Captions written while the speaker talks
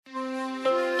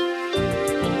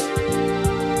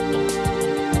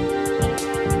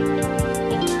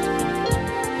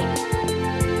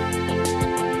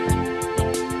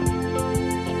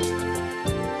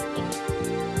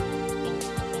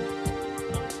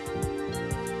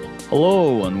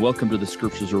Hello, and welcome to the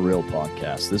Scriptures Are Real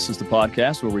podcast. This is the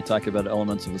podcast where we talk about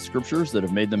elements of the Scriptures that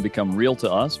have made them become real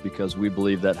to us because we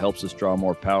believe that helps us draw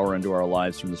more power into our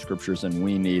lives from the Scriptures, and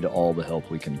we need all the help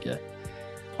we can get.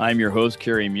 I'm your host,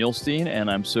 Kerry Muhlstein,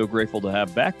 and I'm so grateful to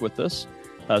have back with us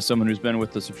someone who's been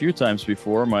with us a few times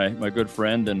before, my good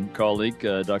friend and colleague,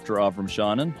 Dr. Avram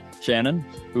Shannon,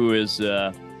 who is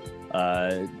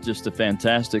just a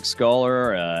fantastic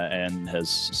scholar and has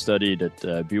studied at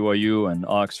BYU and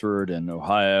Oxford and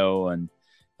Ohio and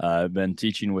been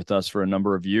teaching with us for a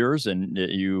number of years. And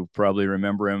you probably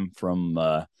remember him from,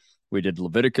 we did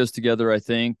Leviticus together, I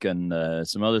think, and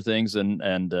some other things.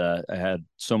 And I had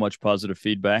so much positive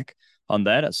feedback on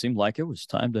that. It seemed like it was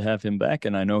time to have him back.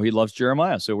 And I know he loves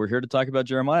Jeremiah. So we're here to talk about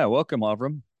Jeremiah. Welcome,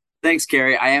 Avram. Thanks,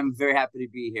 Kerry. I am very happy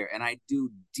to be here. And I do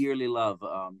dearly love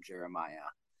Jeremiah.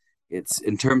 It's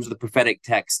in terms of the prophetic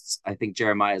texts, I think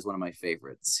Jeremiah is one of my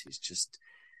favorites. He's just,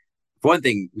 for one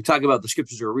thing, we talk about the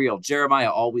Scriptures are real. Jeremiah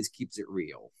always keeps it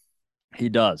real. He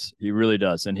does. He really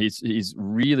does. And he's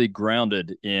really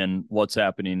grounded in what's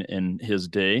happening in his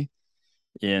day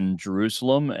in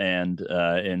Jerusalem and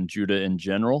in Judah in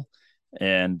general.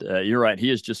 And you're right. He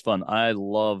is just fun. I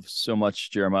love so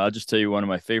much Jeremiah. I'll just tell you, one of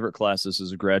my favorite classes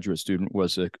as a graduate student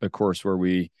was a course where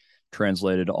we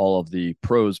translated all of the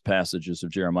prose passages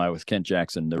of Jeremiah with Kent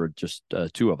Jackson. There were just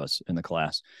two of us in the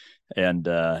class. And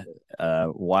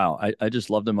wow, I just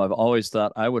loved them. I've always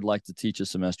thought I would like to teach a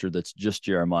semester that's just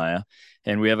Jeremiah.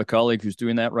 And we have a colleague who's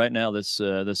doing that right now this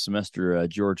semester,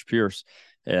 George Pierce.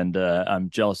 And I'm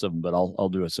jealous of him, but I'll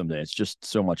do it someday. It's just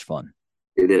so much fun.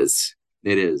 It is.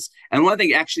 It is. And one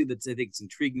thing actually that's I think is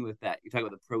intriguing with that, you talk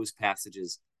about the prose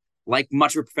passages, like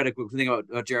much of a prophetic book, think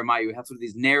about Jeremiah, you have sort of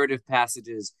these narrative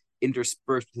passages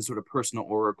interspersed with sort of personal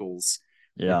oracles.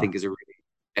 Yeah. I think is a really,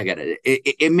 again,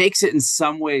 it makes it in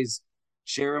some ways,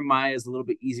 Jeremiah is a little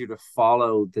bit easier to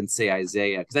follow than say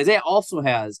Isaiah, because Isaiah also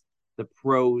has the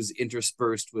prose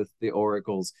interspersed with the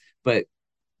oracles, but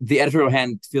the editorial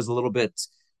hand feels a little bit,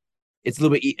 it's a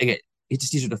little bit, again, it's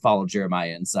just easier to follow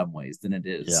Jeremiah in some ways than it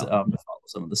is to follow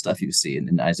some of the stuff you see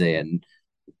in Isaiah and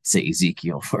say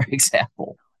Ezekiel, for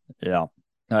example. Yeah,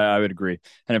 I would agree.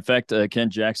 And in fact, Ken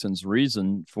Jackson's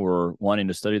reason for wanting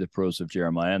to study the prose of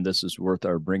Jeremiah, and this is worth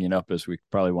our bringing up as we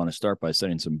probably want to start by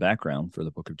setting some background for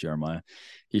the book of Jeremiah.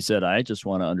 He said, I just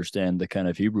want to understand the kind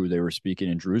of Hebrew they were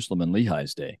speaking in Jerusalem in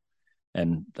Lehi's day.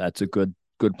 And that's a good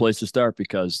place to start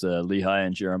because Lehi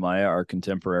and Jeremiah are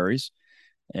contemporaries.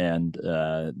 And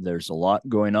there's a lot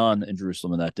going on in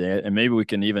Jerusalem in that day. And maybe we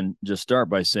can even just start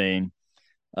by saying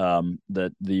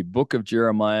that the book of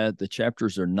Jeremiah, the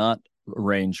chapters are not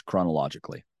arranged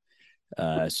chronologically.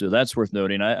 So that's worth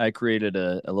noting. I created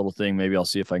a little thing. Maybe I'll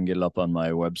see if I can get it up on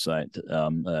my website,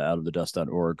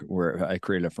 outofthedust.org, where I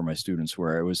created it for my students,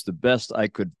 where it was the best I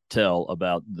could tell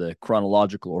about the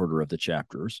chronological order of the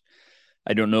chapters.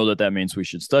 I don't know that means we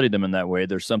should study them in that way.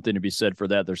 There's something to be said for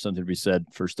that. There's something to be said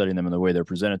for studying them in the way they're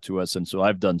presented to us. And so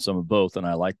I've done some of both, and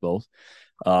I like both.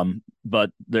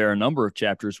 But there are a number of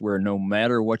chapters where no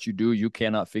matter what you do, you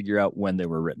cannot figure out when they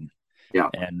were written. Yeah.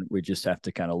 And we just have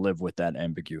to kind of live with that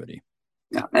ambiguity.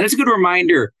 Yeah. And it's a good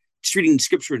reminder, just reading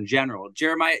Scripture in general.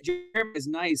 Jeremiah is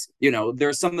nice. You know, there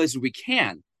are some places we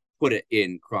can put it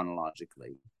in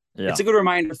chronologically. Yeah. It's a good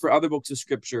reminder for other books of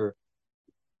Scripture,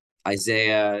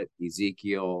 Isaiah,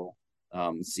 Ezekiel,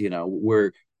 you know,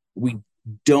 where we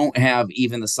don't have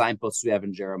even the signposts we have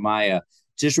in Jeremiah.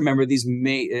 Just remember, these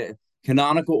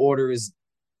canonical order is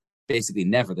basically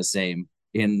never the same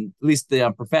in at least the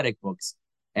prophetic books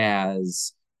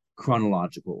as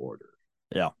chronological order.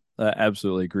 Yeah,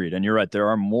 absolutely agreed. And you're right. There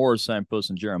are more signposts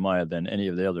in Jeremiah than any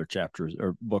of the other chapters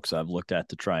or books I've looked at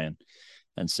to try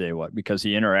and say what, because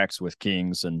he interacts with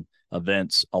kings and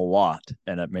events a lot,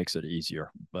 and that makes it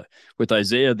easier. But with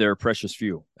Isaiah, there are precious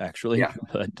few, actually. Yeah.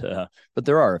 But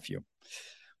there are a few.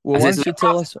 Well, why don't you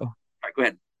tell us? Oh. All right, go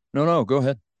ahead. No, go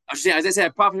ahead. I was just saying, as I said, I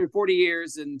profited for 40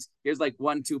 years, and here's like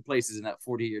 1-2 places in that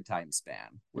 40-year time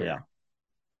span. Yeah.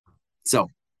 So.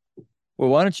 Well,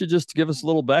 why don't you just give us a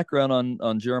little background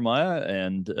on Jeremiah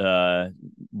and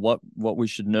what we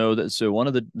should know? That so one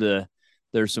of the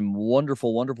there's some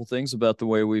wonderful things about the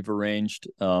way we've arranged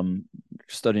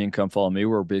studying Come Follow Me,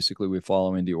 where basically we're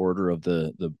following the order of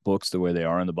the books the way they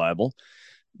are in the Bible.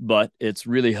 But it's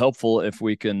really helpful if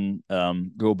we can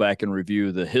go back and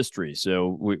review the history.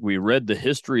 So we read the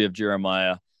history of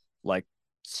Jeremiah like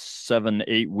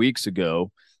 7-8 weeks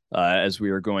ago as we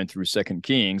were going through 2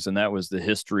 Kings, and that was the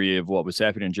history of what was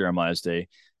happening in Jeremiah's day.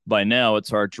 By now, it's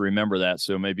hard to remember that,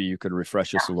 so maybe you could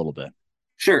refresh us a little bit.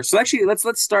 Sure. So actually, let's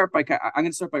start by. I'm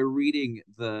going to start by reading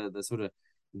the sort of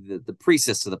the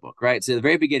precepts of the book, right? So at the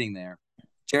very beginning there,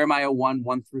 Jeremiah 1,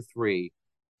 1 through 3.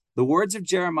 The words of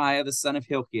Jeremiah, the son of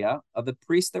Hilkiah, of the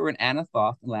priests that were in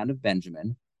Anathoth, in the land of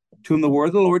Benjamin, to whom the word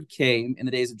of the Lord came in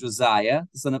the days of Josiah,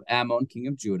 the son of Ammon, king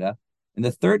of Judah, in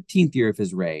the 13th year of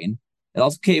his reign.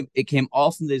 It came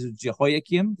also in the days of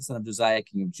Jehoiakim, the son of Josiah,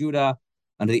 king of Judah,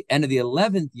 under the end of the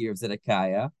 11th year of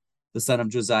Zedekiah, the son of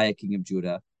Josiah, king of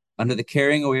Judah, under the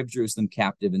carrying away of Jerusalem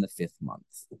captive in the 5th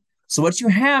month. So what you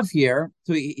have here,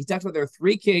 so he talks about there are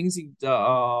three kings he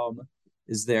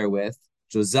is there with,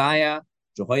 Josiah,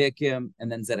 Jehoiakim,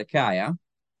 and then Zedekiah.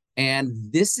 And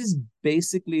this is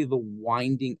basically the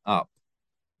winding up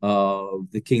of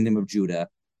the kingdom of Judah.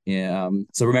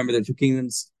 So remember the two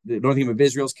kingdoms, the northern kingdom of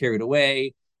Israel is carried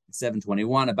away,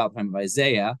 721, about the time of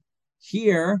Isaiah.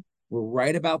 Here, we're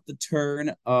right about the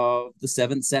turn of the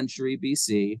 7th century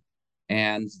BC.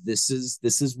 And this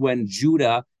is when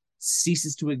Judah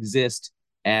ceases to exist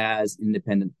as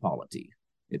independent polity.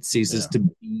 It ceases to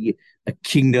be a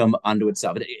kingdom unto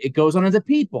itself. It goes on as a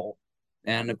people.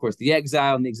 And of course, the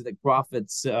exile and the exilic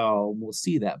prophets will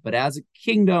see that. But as a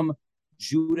kingdom,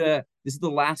 Judah, this is the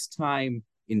last time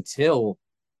until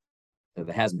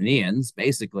the Hasmoneans,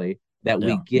 basically, that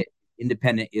we get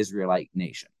independent Israelite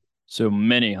nation. So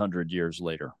many hundred years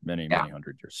later, many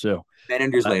hundred years. So many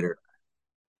hundred years later.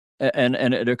 And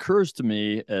it occurs to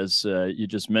me, as you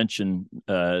just mentioned,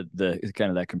 the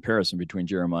kind of that comparison between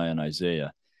Jeremiah and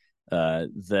Isaiah,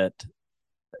 that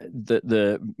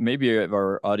the maybe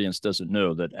our audience doesn't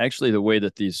know that actually the way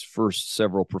that these first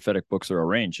several prophetic books are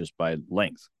arranged is by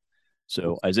length.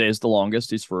 So Isaiah is the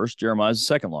longest; he's first. Jeremiah is the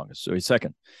second longest, so he's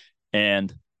second.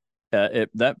 And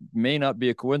that may not be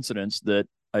a coincidence that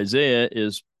Isaiah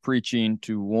is preaching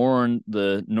to warn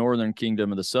the northern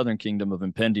kingdom and the southern kingdom of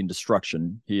impending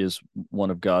destruction. He is one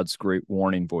of God's great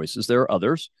warning voices. There are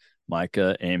others,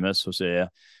 Micah, Amos, Hosea,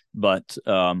 but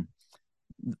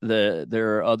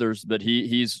there are others, but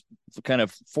he's kind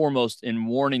of foremost in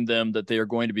warning them that they are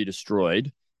going to be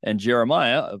destroyed. And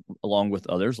Jeremiah, along with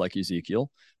others like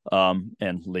Ezekiel and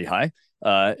Lehi,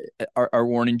 are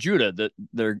warning Judah that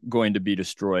they're going to be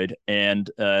destroyed. And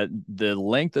the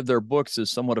length of their books is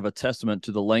somewhat of a testament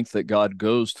to the length that God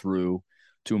goes through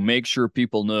to make sure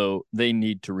people know they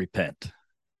need to repent.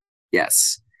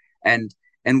 Yes. And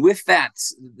with that,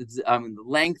 the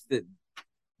length, the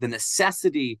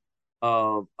necessity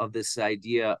of this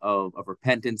idea of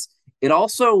repentance, it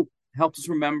also helps us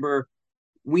remember,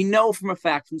 we know from a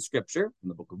fact from Scripture, from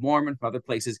the Book of Mormon, from other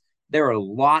places, there are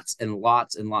lots and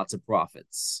lots and lots of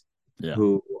prophets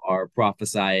who are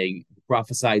prophesied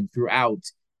throughout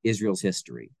Israel's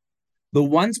history. The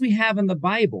ones we have in the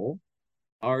Bible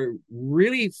are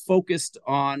really focused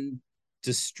on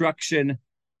destruction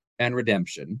and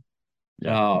redemption.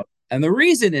 And the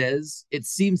reason it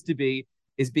seems to be,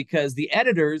 is because the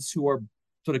editors who are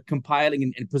sort of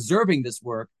compiling and preserving this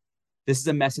work, this is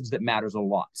a message that matters a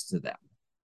lot to them.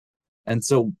 And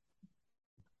so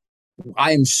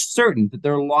I am certain that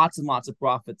there are lots and lots of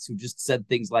prophets who just said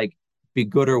things like, be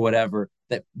good or whatever,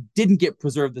 that didn't get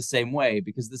preserved the same way,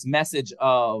 because this message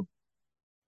of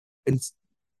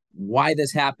why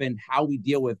this happened, how we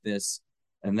deal with this,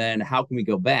 and then how can we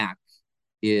go back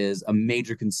is a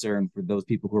major concern for those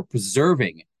people who are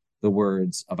preserving the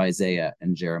words of Isaiah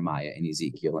and Jeremiah and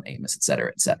Ezekiel and Amos, et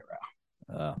cetera, et cetera.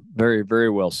 Very,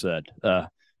 very well said.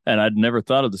 And I'd never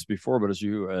thought of this before, but as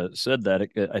you said that,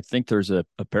 I think there's a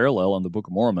parallel in the Book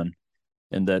of Mormon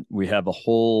in that we have a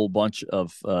whole bunch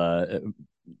of a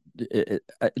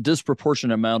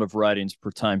disproportionate amount of writings per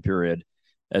time period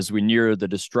as we near the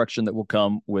destruction that will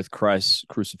come with Christ's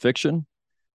crucifixion.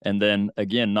 And then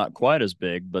again, not quite as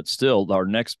big, but still our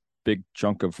next big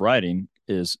chunk of writing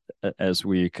is as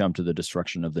we come to the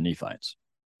destruction of the Nephites.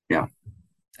 Yeah.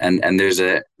 And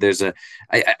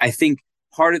I think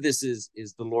part of this is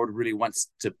the Lord really wants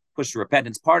to push to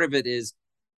repentance. Part of it is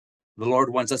the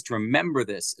Lord wants us to remember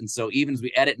this. And so even as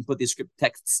we edit and put these script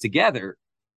texts together,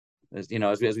 as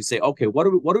we say, okay, what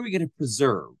are we going to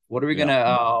preserve? What are we going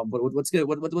to, what's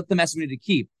the message we need to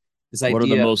keep? This idea. What are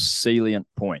the most salient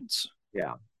points?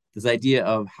 Yeah. This idea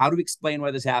of how to explain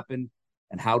why this happened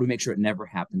and how to make sure it never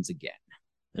happens again.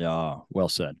 Yeah. Well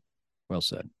said. Well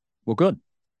said. Well, good.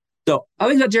 So I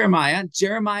think about Jeremiah.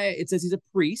 Jeremiah, it says he's a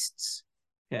priest.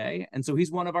 Okay. And so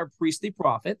he's one of our priestly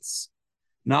prophets.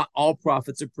 Not all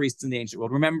prophets are priests in the ancient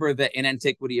world. Remember that in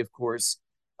antiquity, of course,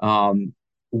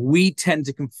 we tend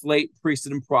to conflate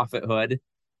priesthood and prophethood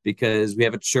because we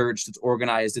have a church that's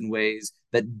organized in ways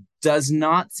that does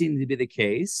not seem to be the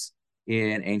case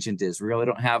in ancient Israel. They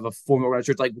don't have a formal organized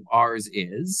church like ours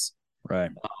is.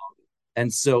 Right.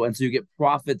 And so you get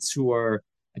prophets who are,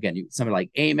 again, somebody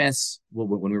like Amos.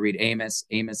 When we read Amos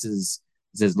is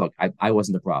says, "Look, I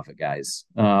wasn't a prophet, guys."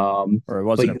 Or it But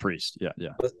wasn't a priest. Yeah,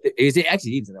 yeah,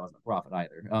 actually, he didn't say I wasn't a prophet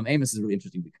either. Amos is really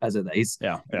interesting because of that. He's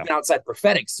yeah, yeah. even outside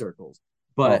prophetic circles.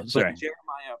 Oh, But sorry.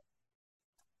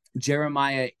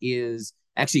 Jeremiah is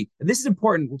actually, this is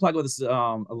important. We'll talk about this a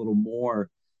little more.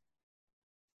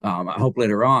 I hope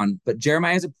later on. But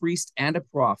Jeremiah is a priest and a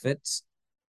prophet.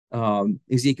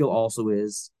 Ezekiel also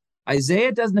is.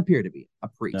 Isaiah doesn't appear to be a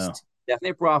No, priest.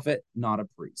 Definitely a prophet, not a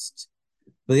priest.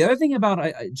 But the other thing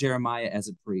about Jeremiah as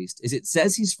a priest is it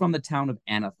says he's from the town of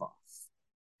Anathoth.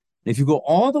 If you go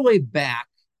all the way back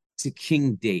to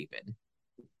King David,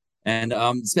 and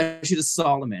especially to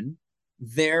Solomon,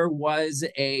 there was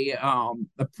a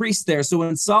priest there. So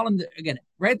when Solomon, again,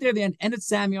 right there, the end of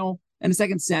Samuel and the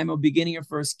Second Samuel, beginning of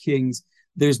First Kings,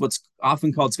 there's what's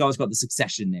often called, scholars call it the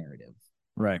succession narrative.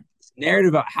 right. Narrative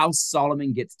about how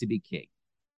Solomon gets to be king.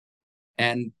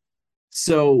 And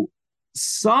so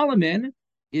Solomon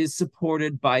is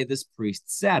supported by this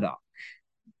priest Zadok.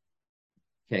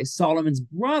 Okay, Solomon's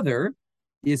brother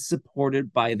is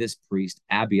supported by this priest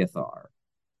Abiathar,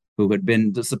 who had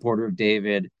been the supporter of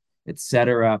David,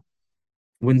 etc.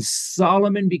 When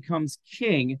Solomon becomes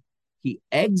king, he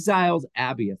exiles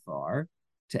Abiathar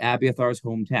to Abiathar's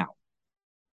hometown,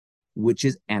 which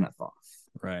is Anathoth.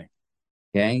 Right.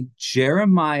 Okay,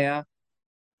 Jeremiah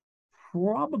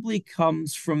probably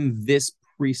comes from this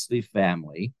priestly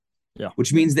family, Yeah.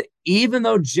 which means that even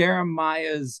though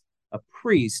Jeremiah's a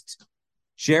priest,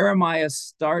 Jeremiah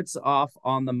starts off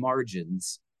on the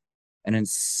margins and in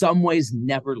some ways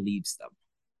never leaves them.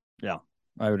 Yeah,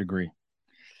 I would agree.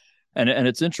 And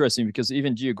it's interesting because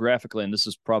even geographically, and this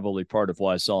is probably part of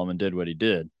why Solomon did what he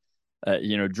did.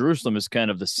 Jerusalem is kind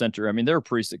of the center. I mean, there are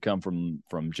priests that come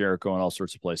from Jericho and all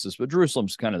sorts of places, but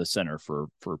Jerusalem's kind of the center for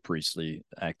priestly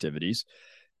activities.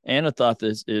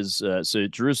 Anathoth is so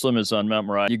Jerusalem is on Mount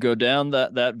Moriah. You go down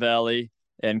that valley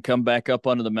and come back up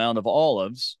onto the Mount of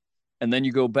Olives, and then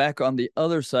you go back on the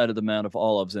other side of the Mount of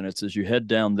Olives, and it's as you head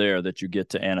down there that you get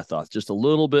to Anathoth, just a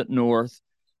little bit north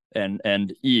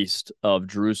and east of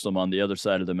Jerusalem on the other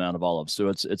side of the Mount of Olives. So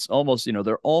it's almost,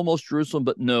 they're almost Jerusalem,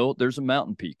 but no, there's a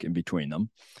mountain peak in between them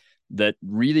that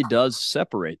really does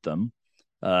separate them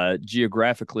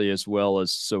geographically as well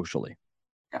as socially.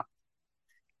 Yeah.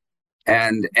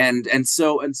 And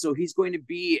so he's going to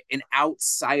be an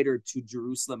outsider to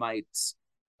Jerusalemite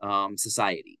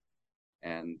society.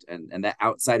 And that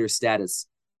outsider status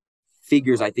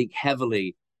figures, I think,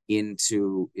 heavily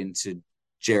into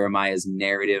Jeremiah's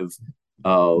narrative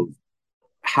of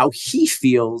how he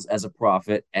feels as a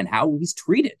prophet and how he's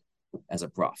treated as a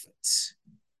prophet.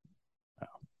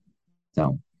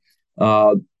 So,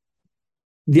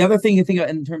 the other thing you think of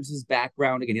in terms of his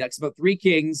background, again, he talks about three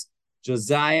kings: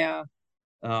 Josiah,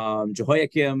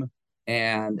 Jehoiakim,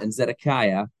 and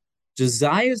Zedekiah.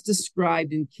 Josiah is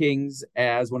described in Kings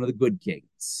as one of the good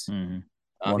kings.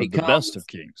 Mm-hmm. One of the best of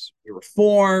kings. He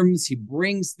reforms. He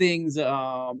brings things.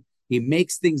 He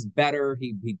makes things better.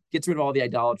 He gets rid of all the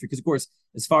idolatry. Because, of course,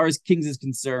 as far as kings is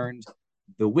concerned,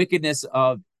 the wickedness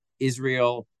of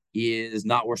Israel is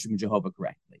not worshiping Jehovah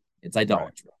correctly. It's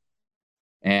idolatry.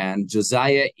 Right. And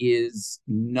Josiah is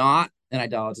not an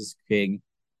idolatrous king,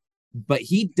 but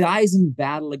he dies in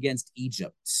battle against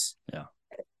Egypt. Yeah.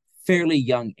 At a fairly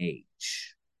young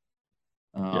age.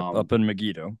 Up in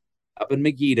Megiddo.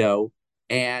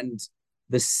 And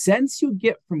the sense you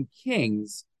get from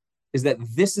Kings is that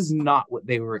this is not what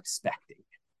they were expecting.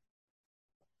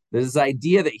 There's this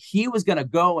idea that he was going to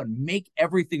go and make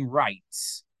everything right,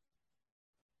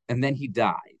 and then he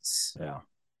dies. Yeah.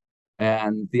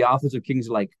 And the authors of Kings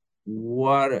are like,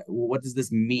 what does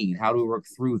this mean? How do we work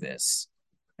through this?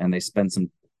 And they spend some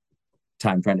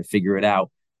time trying to figure it out.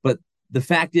 But the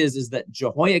fact is that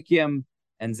Jehoiakim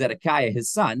and Zedekiah, his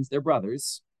sons, their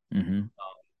brothers, mm-hmm.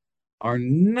 Are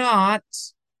not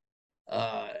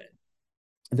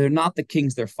they're not the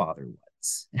kings their father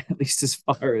was, at least as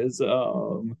far as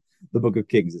the Book of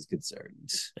Kings is concerned.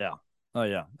 Yeah. Oh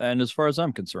yeah. And as far as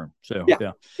I'm concerned. So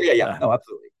yeah. No,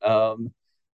 absolutely.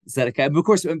 Zedekiah, but of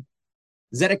course,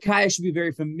 Zedekiah should be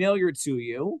very familiar to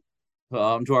you,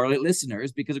 to our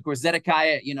listeners, because of course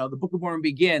Zedekiah, the Book of Mormon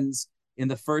begins in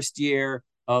the first year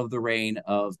of the reign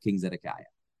of King Zedekiah.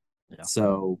 Yeah.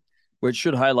 So, which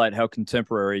should highlight how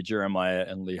contemporary Jeremiah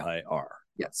and Lehi are.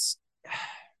 Yes.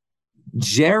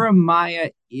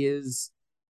 Jeremiah is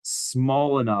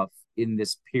small enough in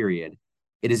this period.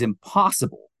 It is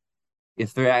impossible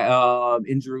if they're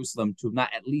in Jerusalem to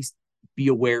not at least be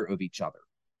aware of each other.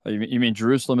 You mean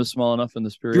Jerusalem is small enough in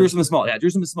this period? Jerusalem is small. Yeah,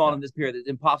 Jerusalem is small in this period. It's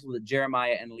impossible that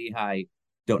Jeremiah and Lehi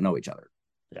don't know each other.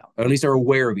 Yeah. Or at least are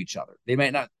aware of each other. They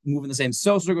might not move in the same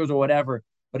social circles or whatever,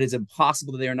 but it's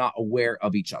impossible that they are not aware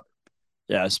of each other.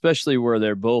 Yeah, especially where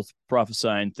they're both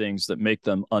prophesying things that make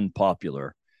them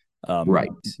unpopular. Right.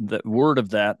 The word of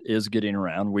that is getting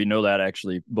around. We know that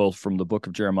actually both from the book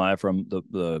of Jeremiah, from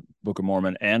the Book of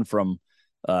Mormon, and from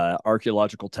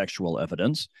archaeological textual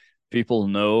evidence. People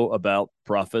know about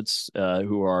prophets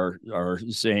who are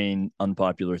saying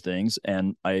unpopular things,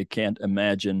 and I can't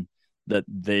imagine that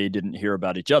they didn't hear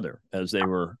about each other as they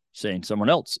were saying someone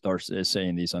else or is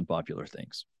saying these unpopular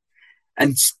things.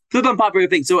 And the unpopular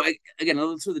thing. So again,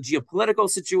 let's the geopolitical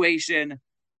situation.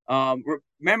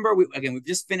 Remember, we've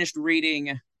just finished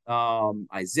reading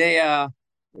Isaiah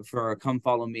for Come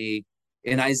Follow Me.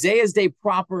 In Isaiah's day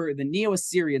proper, the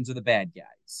Neo-Assyrians are the bad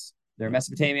guys. They're a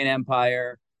Mesopotamian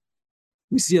empire.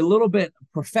 We see a little bit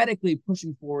prophetically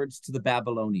pushing forwards to the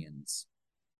Babylonians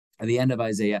at the end of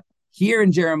Isaiah. Here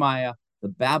in Jeremiah, the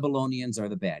Babylonians are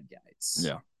the bad guys.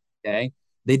 Yeah. Okay.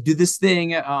 They do this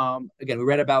thing. Again, we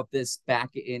read about this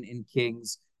back in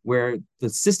Kings, where the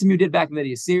system you did back then,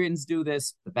 the Assyrians do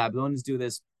this, the Babylonians do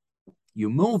this. You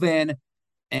move in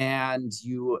and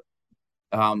you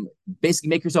basically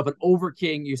make yourself an over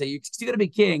king. You say, you're still going to be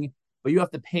king, but you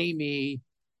have to pay me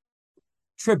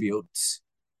tribute,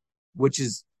 which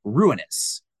is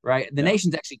ruinous, right? The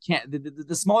nations actually can't,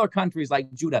 the smaller countries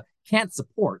like Judah can't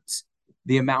support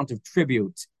the amount of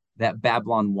tribute that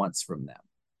Babylon wants from them.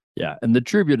 Yeah, and the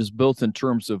tribute is both in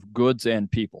terms of goods and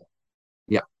people.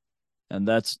 Yeah. And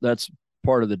that's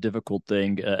part of the difficult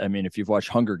thing. I mean, if you've watched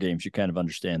Hunger Games, you kind of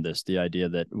understand this, the idea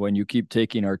that when you keep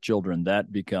taking our children,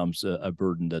 that becomes a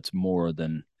burden that's more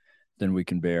than we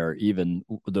can bear, even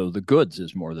though the goods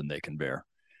is more than they can bear.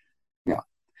 Yeah.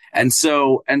 And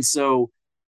so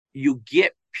you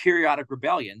get periodic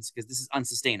rebellions because this is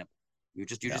unsustainable. You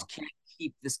just can't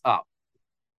keep this up.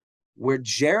 Where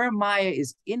Jeremiah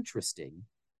is interesting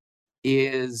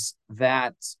is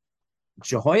that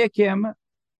Jehoiakim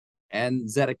and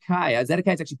Zedekiah is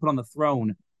actually put on the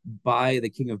throne by the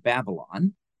king of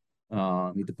Babylon.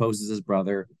 He deposes his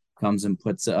brother, comes and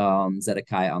puts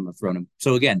Zedekiah on the throne. And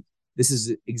so again, this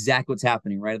is exactly what's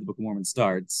happening right at the Book of Mormon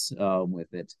starts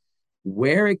with it.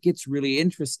 Where it gets really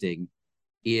interesting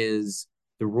is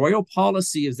the royal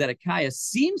policy of Zedekiah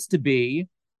seems to be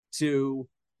to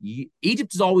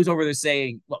Egypt is always over there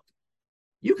saying, look,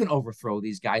 you can overthrow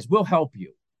these guys. We'll help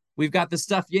you. We've got the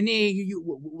stuff you need.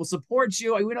 We'll support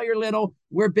you. We know you're little.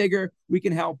 We're bigger. We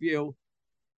can help you.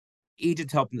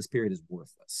 Egypt's help in this period is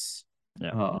worthless.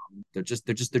 Yeah. They're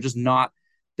just not.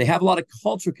 They have a lot of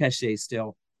cultural cachet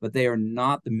still, but they are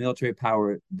not the military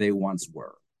power they once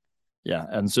were. Yeah,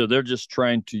 and so they're just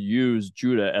trying to use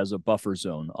Judah as a buffer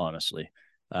zone, honestly.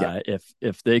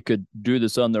 If they could do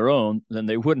this on their own, then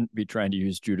they wouldn't be trying to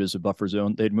use Judah as a buffer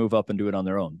zone. They'd move up and do it on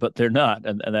their own, but they're not,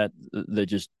 and that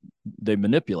they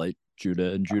manipulate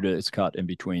Judah, and Judah is caught in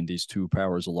between these two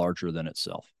powers larger than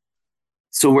itself.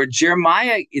 So where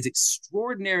Jeremiah is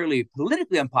extraordinarily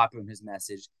politically unpopular in his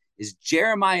message is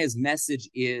Jeremiah's message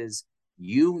is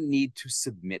you need to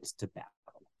submit to Babylon.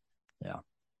 Yeah,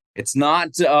 it's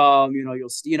not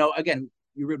again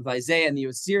you read with Isaiah and the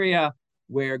Assyria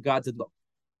where God said, look,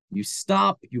 you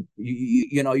stop, you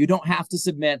don't have to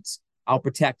submit. I'll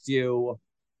protect you.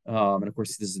 And of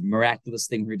course, this miraculous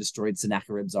thing where he destroyed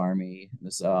Sennacherib's army.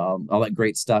 This all that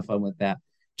great stuff with that.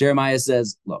 Jeremiah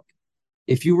says, look,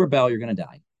 if you rebel, you're going to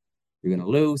die. You're going to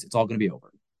lose. It's all going to be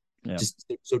over. Yeah.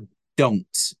 So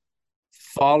don't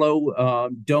follow.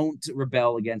 Don't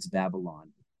rebel against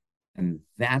Babylon. And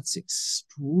that's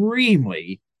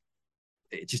extremely.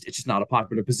 It's just not a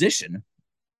popular position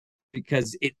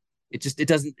because it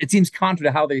doesn't. It seems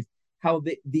contrary to how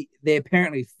they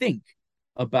apparently think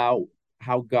about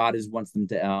how God wants them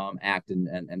to act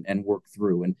and work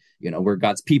through. And we're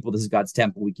God's people. This is God's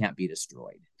temple. We can't be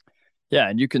destroyed. Yeah,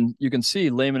 and you can see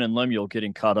Laman and Lemuel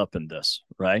getting caught up in this,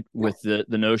 right? With the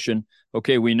notion,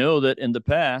 okay, we know that in the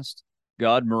past,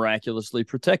 God miraculously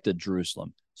protected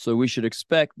Jerusalem. So we should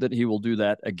expect that he will do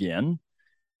that again.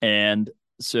 And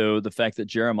so the fact that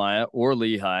Jeremiah or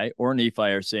Lehi or Nephi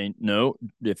are saying, no,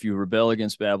 if you rebel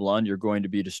against Babylon, you're going to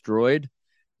be destroyed.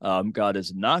 God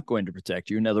is not going to protect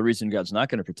you. Now, the reason God's not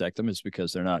going to protect them is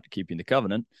because they're not keeping the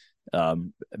covenant.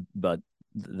 But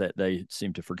they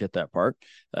seem to forget that part.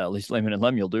 At least Laman and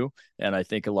Lemuel do, and I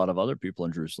think a lot of other people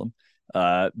in Jerusalem.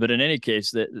 But in any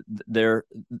case,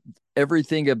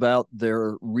 everything about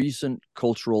their recent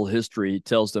cultural history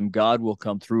tells them God will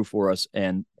come through for us,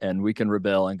 and we can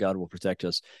rebel, and God will protect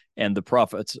us. And the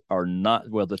prophets are not,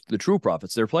 well, the true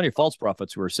prophets. There are plenty of false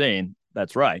prophets who are saying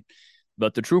that's right,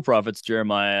 but the true prophets,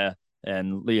 Jeremiah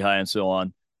and Lehi and so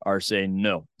on, are saying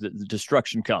no. The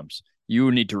destruction comes. You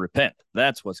need to repent.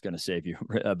 That's what's going to save you.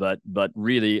 But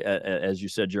really, as you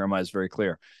said, Jeremiah is very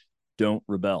clear. Don't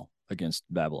rebel against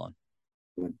Babylon.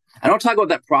 I don't talk about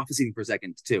that prophecy for a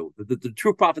second, too. The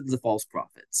true prophets and the false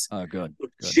prophets. Good.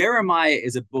 Jeremiah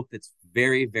is a book that's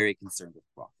very, very concerned with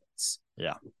prophets.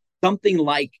 Yeah. Something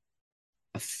like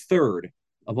a third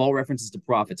of all references to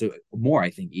prophets, or more,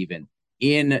 I think, even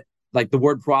in like the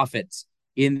word prophets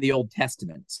in the Old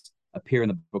Testament appear in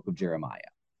the book of Jeremiah.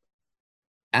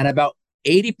 And about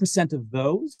 80% of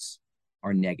those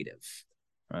are negative.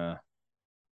 Yeah.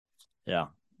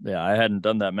 I hadn't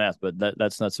done that math, but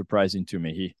that's not surprising to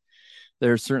me.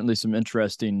 There's certainly some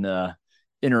interesting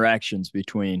interactions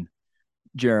between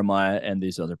Jeremiah and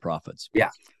these other prophets.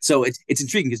 Yeah. So it's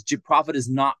intriguing because prophet is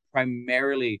not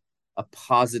primarily a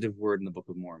positive word in the Book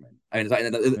of Mormon. In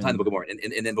the Book of Mormon,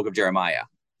 in the Book of Jeremiah.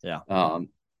 Yeah.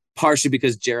 Partially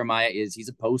because Jeremiah he's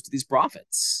opposed to these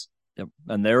prophets. Yep.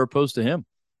 And they're opposed to him.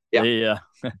 Yeah.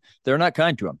 They're not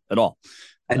kind to him at all.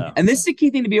 And this is the key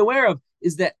thing to be aware of,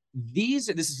 is that this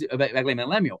is about Aglaim and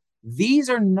Lemuel. These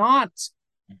are not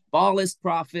Baalist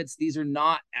prophets. These are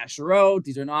not Asherot.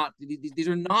 These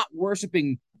are not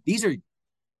worshiping. These are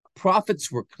prophets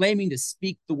who are claiming to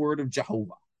speak the word of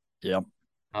Jehovah. Yep.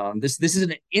 This is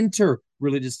an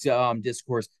inter-religious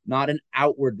discourse, not an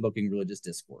outward-looking religious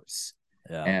discourse.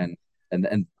 Yeah.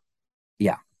 And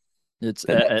yeah.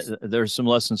 There's some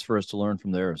lessons for us to learn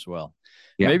from there as well.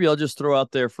 Yeah. Maybe I'll just throw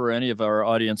out there for any of our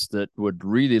audience that would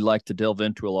really like to delve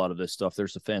into a lot of this stuff.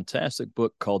 There's a fantastic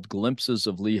book called Glimpses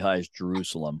of Lehi's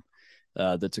Jerusalem.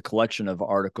 That's a collection of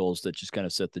articles that just kind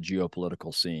of set the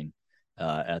geopolitical scene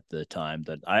at the time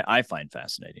that I find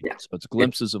fascinating. Yeah. So it's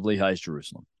Glimpses of Lehi's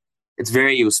Jerusalem. It's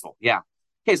very useful. Yeah.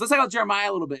 Okay, so let's talk about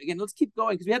Jeremiah a little bit. Again, let's keep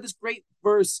going because we have this great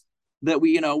verse that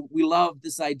we love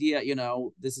this idea,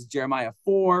 this is Jeremiah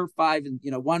 4, 5, and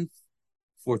 1,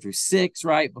 4 through 6,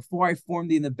 right? Before I formed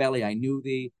thee in the belly, I knew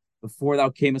thee. Before thou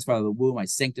camest out of the womb, I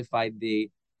sanctified thee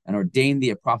and ordained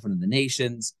thee a prophet of the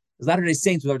nations. As Latter-day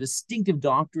Saints, with our distinctive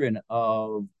doctrine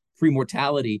of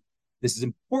premortality, this is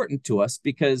important to us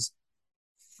because,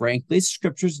 frankly,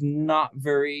 Scripture's not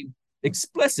very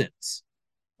explicit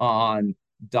on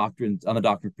the doctrine of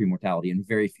premortality in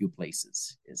very few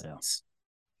places, isn't it?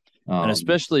 And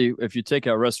especially if you take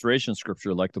out restoration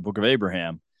scripture like the book of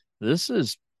Abraham, this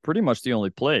is pretty much the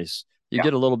only place you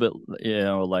get a little bit,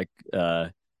 like,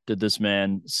 did this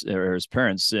man or his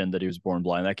parents sin that he was born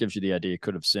blind? That gives you the idea he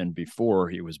could have sinned before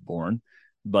he was born,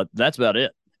 but that's about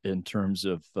it in terms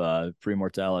of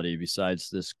premortality besides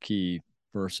this key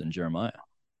verse in Jeremiah.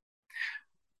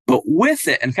 But with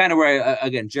it, and kind of where,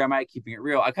 again, Jeremiah keeping it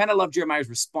real, I kind of love Jeremiah's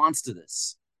response to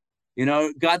this.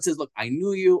 God says, look, I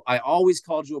knew you. I always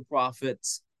called you a prophet.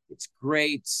 It's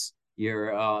great.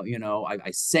 You're,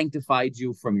 I sanctified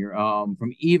you from your,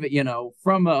 from even, even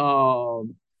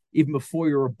before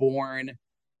you were born.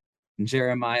 And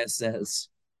Jeremiah says,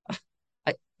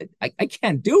 I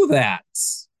can't do that.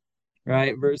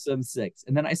 Right. Verse 6.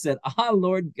 And then I said,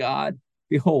 Lord God,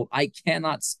 behold, I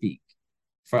cannot speak,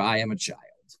 for I am a child.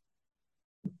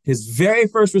 His very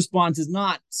first response is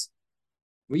not,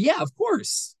 well, yeah, of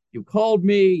course. You called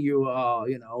me,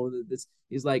 this.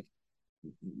 He's like,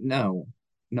 no,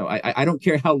 I don't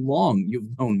care how long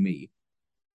you've known me.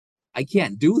 I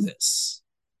can't do this.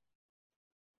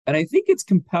 And I think it's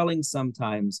compelling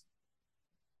sometimes,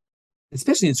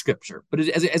 especially in Scripture, but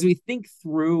as we think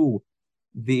through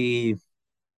we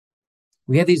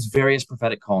have these various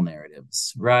prophetic call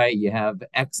narratives, right? You have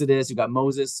Exodus, you got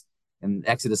Moses in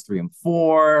Exodus 3 and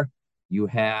 4. You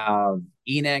have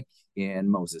Enoch in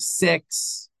Moses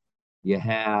 6. You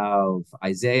have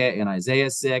Isaiah in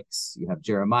Isaiah 6. You have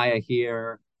Jeremiah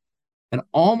here. And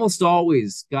almost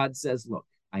always God says, look,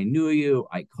 I knew you.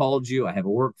 I called you. I have a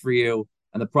work for you.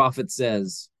 And the prophet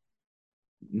says,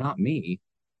 not me.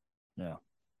 Yeah.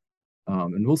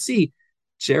 And we'll see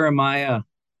Jeremiah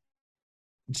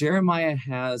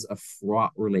has a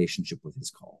fraught relationship with his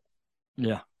call.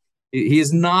 Yeah. He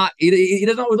is not, he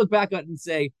doesn't always look back at it and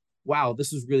say, wow,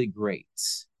 this was really great.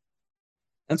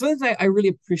 And so I really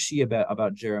appreciate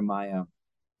about Jeremiah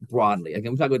broadly.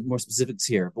 Again, we'll talk about more specifics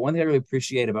here, but one thing I really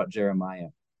appreciate about Jeremiah,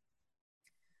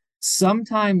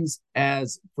 sometimes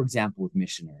for example, with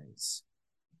missionaries,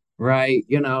 right?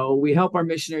 We help our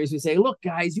missionaries. We say, look,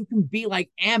 guys, you can be like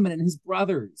Ammon and his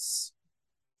brothers.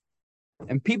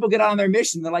 And people get on their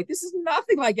mission. They're like, this is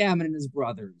nothing like Ammon and his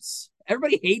brothers.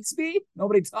 Everybody hates me.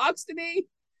 Nobody talks to me.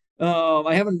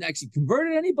 I haven't actually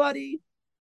converted anybody.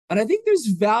 And I think there's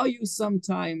value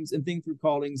sometimes in thinking through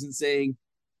callings and saying,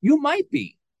 you might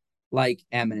be like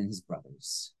Ammon and his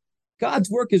brothers.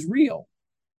 God's work is real.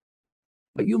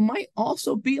 But you might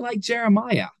also be like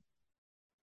Jeremiah.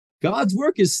 God's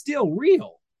work is still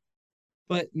real,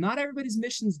 but not everybody's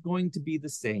mission is going to be the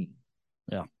same.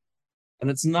 Yeah. And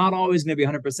it's not always going to be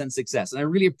 100% success. And I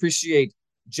really appreciate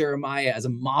Jeremiah as a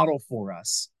model for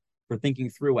us for thinking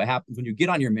through what happens when you get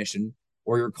on your mission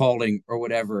or your calling or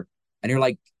whatever, and you're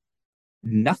like,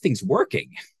 nothing's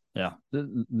working. Yeah.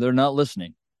 They're not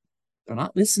listening. They're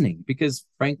not listening because,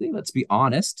 frankly, let's be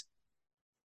honest,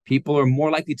 people are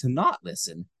more likely to not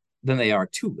listen than they are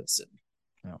to listen.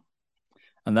 Yeah.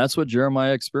 And that's what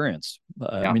Jeremiah experienced.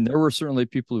 Yeah. I mean, there were certainly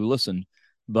people who listened,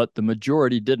 but the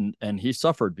majority didn't. And he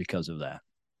suffered because of that.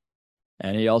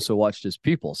 And he also watched his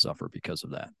people suffer because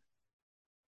of that.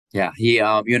 Yeah. He,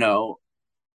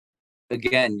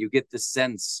 again, you get the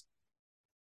sense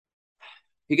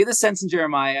in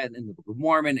Jeremiah and in the Book of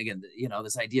Mormon, again,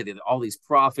 this idea that all these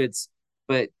prophets,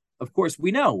 but of course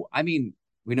we know,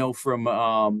 we know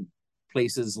from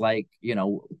places like,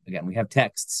 again, we have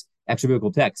texts, extra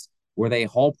biblical texts, where they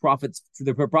haul prophets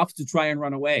to try and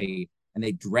run away, and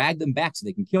they drag them back so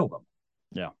they can kill them.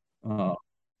 Yeah.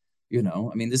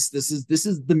 This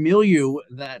is the milieu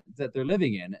that they're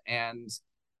living in.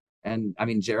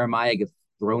 And Jeremiah gets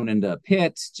thrown into a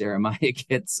pit. Jeremiah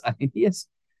gets, it's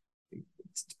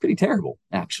pretty terrible,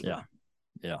 actually. Yeah.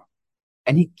 Yeah.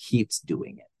 And he keeps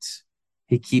doing it.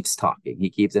 He keeps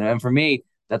talking. And for me,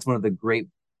 that's one of the great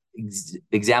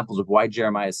examples of why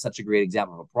Jeremiah is such a great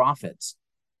example of a prophet,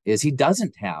 is he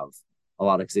doesn't have a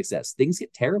lot of success. Things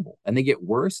get terrible, and they get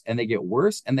worse, and they get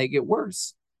worse, and they get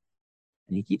worse.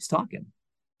 And he keeps talking.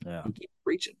 Yeah. He keeps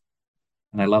preaching.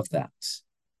 And I love that.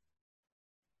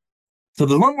 So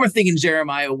there's one more thing in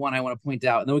Jeremiah 1 I want to point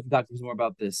out, and then we can talk some more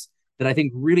about this, that I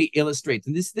think really illustrates,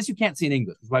 and this you can't see in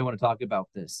English, which is why I want to talk about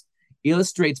this,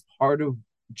 illustrates part of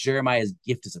Jeremiah's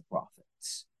gift as a prophet.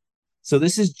 So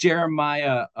this is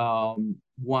Jeremiah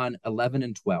 1, 11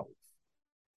 and 12.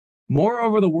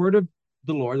 Moreover, the word of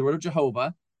the Lord, the word of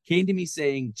Jehovah, came to me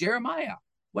saying, Jeremiah,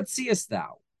 what seest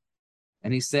thou?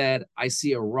 And he said, I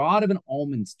see a rod of an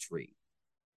almond tree.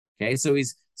 Okay, so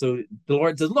the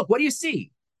Lord says, look, what do you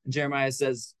see? And Jeremiah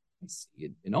says, I see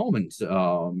an almond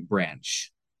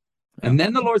branch. Yeah. And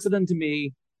then the Lord said unto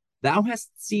me, thou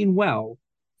hast seen well,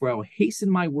 for I will hasten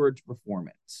my word to perform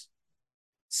it.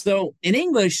 So in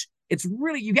English, it's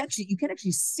really, you can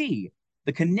actually see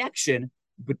the connection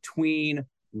between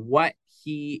what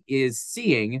he is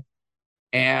seeing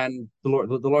and the Lord.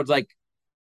 The Lord's like,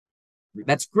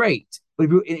 that's great. But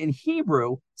in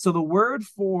Hebrew, so the word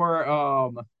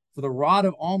for the rod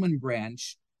of almond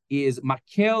branch is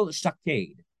makel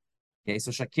shaked. Okay,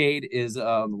 so shaked is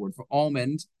the word for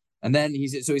almond. And then he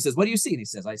says, what do you see? And he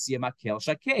says, I see a makel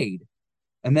shaked.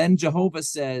 And then Jehovah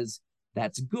says,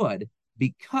 that's good,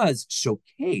 because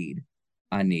shoked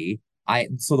ani,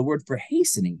 so the word for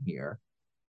hastening here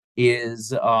is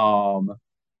shoked.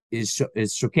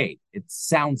 It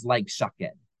sounds like shaked.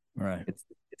 Right.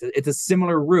 It's a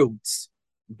similar root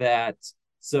that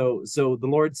so the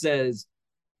Lord says,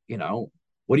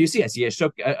 what do you see? I see a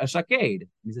shaked.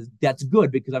 He says, that's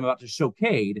good, because I'm about to shoked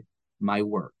my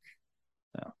work.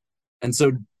 Yeah. And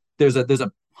so there's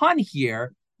a pun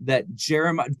here that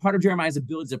part of Jeremiah's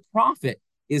ability as a prophet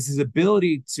is his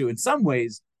ability to, in some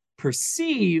ways,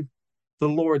 perceive the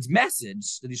Lord's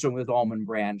message that he's showing with almond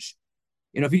branch.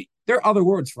 There are other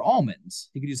words for almonds.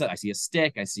 He could use that. I see a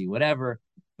stick, I see whatever,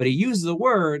 but he uses a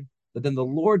word that then the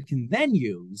Lord can then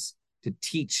use to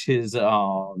teach his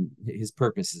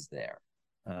purposes there.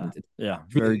 Yeah,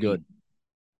 very good.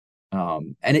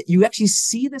 And you actually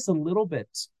see this a little bit,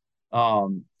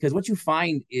 because what you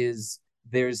find is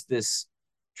there's this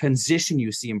transition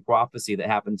you see in prophecy that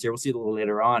happens here. We'll see it a little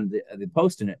later on, the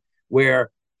post in it,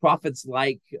 where prophets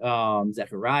like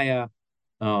Zechariah,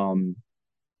 the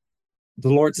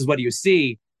Lord says, what do you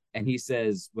see? And he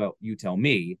says, well, you tell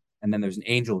me. And then there's an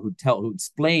angel who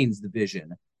explains the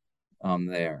vision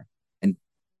there. And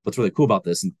what's really cool about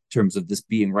this, in terms of this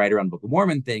being right around the Book of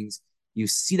Mormon things, you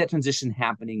see that transition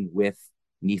happening with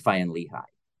Nephi and Lehi,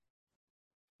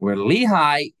 where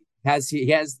Lehi has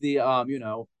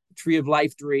the tree of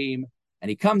life dream, and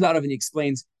he comes out of it and he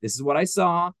explains, this is what I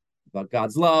saw about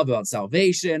God's love, about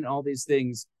salvation, all these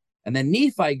things. And then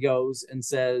Nephi goes and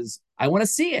says, I want to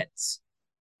see it.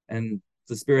 And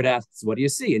the Spirit asks, what do you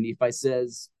see? And Nephi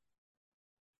says,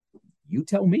 you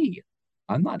tell me.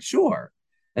 I'm not sure.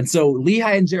 And so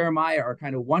Lehi and Jeremiah are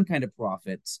kind of one kind of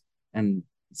prophet, and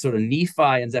sort of Nephi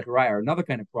and Zechariah are another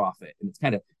kind of prophet. And it's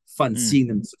kind of fun seeing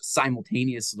them sort of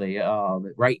simultaneously,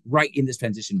 right in this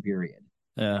transition period.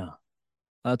 Yeah,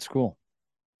 that's cool.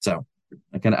 So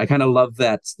I kind of love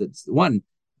that. That's one,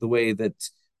 the way that,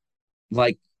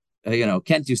 like,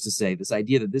 Kent used to say, this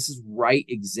idea that this is right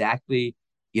exactly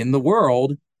in the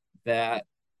world that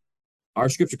our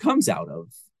scripture comes out of.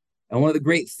 And one of the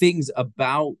great things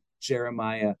about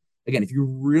Jeremiah, again, if you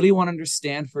really want to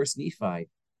understand First Nephi,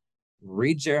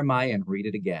 read Jeremiah and read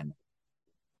it again,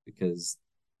 because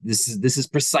this is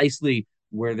precisely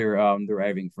where they're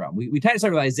deriving from. We try to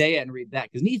start with Isaiah and read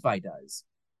that because Nephi does,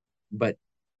 but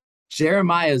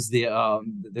Jeremiah is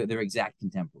their exact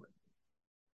contemporary.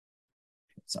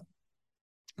 So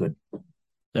good.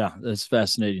 Yeah, that's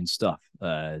fascinating stuff.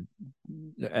 And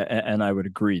I would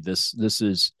agree. This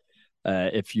is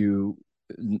if you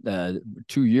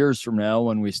 2 years from now,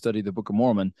 when we study the Book of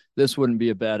Mormon, this wouldn't be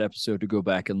a bad episode to go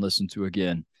back and listen to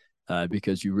again,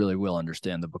 because you really will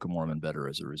understand the Book of Mormon better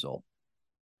as a result.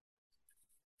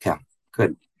 Yeah,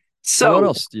 good. So what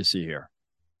else do you see here?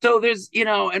 So there's,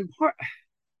 and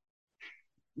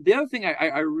the other thing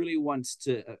I really want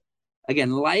to,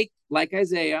 again, like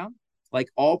Isaiah, like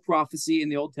all prophecy in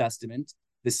the Old Testament,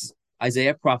 this is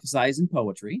Isaiah prophesies in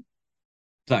poetry.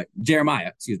 Sorry, Jeremiah,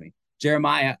 excuse me.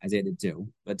 Jeremiah, Isaiah did too,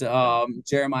 but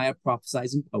Jeremiah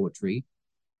prophesies in poetry.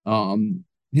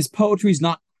 His poetry is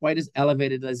not quite as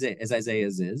elevated as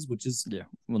Isaiah's is, which is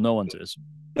well, no one's is.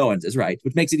 No one's is right,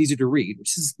 which makes it easier to read,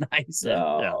 which is nice.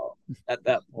 At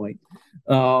that point.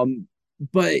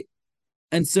 But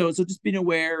and so just being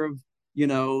aware of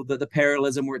the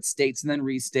parallelism where it states and then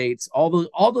restates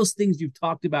all those things you've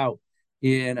talked about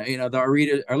in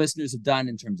our listeners have done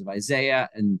in terms of Isaiah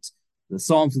and the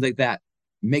Psalms and like that.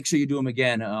 Make sure you do them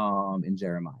again in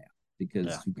Jeremiah,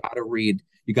 because you got to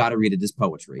read it as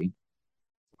poetry.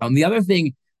 The other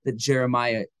thing that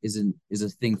Jeremiah is a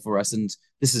thing for us, and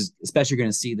this is especially going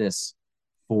to see this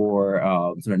for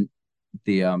sort of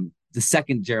the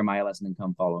second Jeremiah lesson in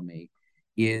Come Follow Me,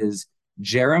 is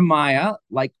Jeremiah,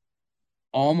 like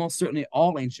almost certainly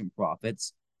all ancient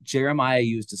prophets, Jeremiah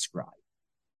used a scribe.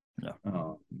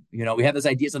 We have this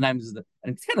idea sometimes, and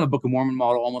it's kind of a Book of Mormon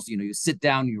model almost, you sit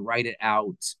down, you write it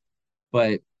out,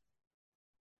 but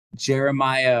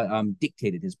Jeremiah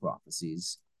dictated his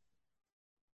prophecies.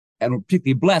 And we're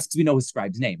particularly blessed because we know his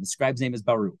scribe's name. His scribe's name is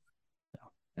Baruch.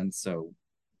 And so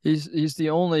he's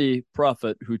the only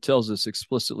prophet who tells us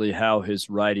explicitly how his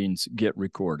writings get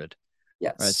recorded.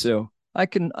 Yes. Right. So I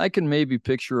can maybe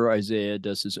picture Isaiah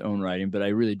does his own writing, but I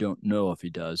really don't know if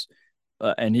he does.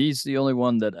 And he's the only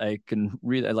one that I can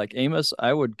read. Like Amos,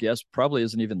 I would guess probably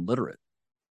isn't even literate.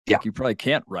 Yeah. Like, you probably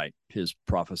can't write his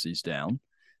prophecies down.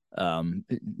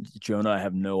 Jonah, I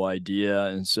have no idea,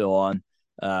 and so on.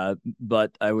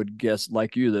 But I would guess,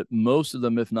 like you, that most of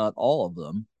them, if not all of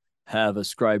them, have a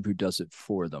scribe who does it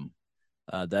for them.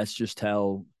 That's just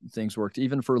how things work.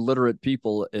 Even for literate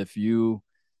people, if you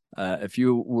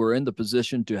were in the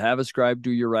position to have a scribe do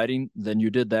your writing, then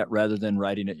you did that rather than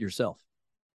writing it yourself.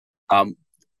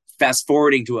 Fast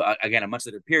forwarding to again a much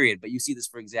later period, but you see this,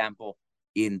 for example,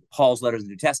 in Paul's letters in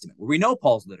the New Testament, where we know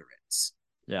Paul's literate.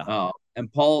 Yeah.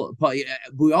 And Paul,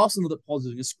 we also know that Paul's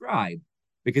using a scribe,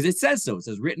 because it says so. It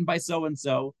says written by so and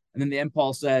so, and then the end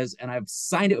Paul says, and I've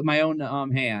signed it with my own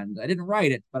hand. I didn't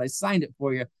write it, but I signed it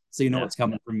for you, so you know what's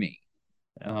coming from me.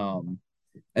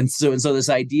 And so this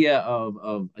idea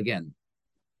of again,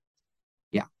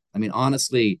 I mean,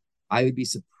 honestly, I would be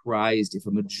surprised if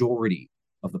a majority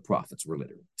of the prophets were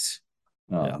literate.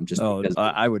 Because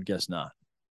I would guess not.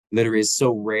 Literary is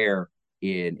so rare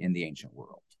in the ancient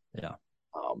world. Yeah.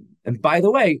 And by the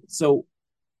way, so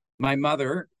my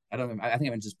mother, I think I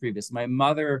mentioned this previous. My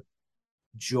mother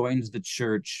joined the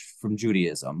church from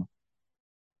Judaism,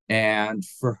 and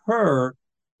for her,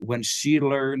 when she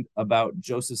learned about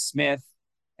Joseph Smith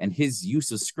and his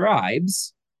use of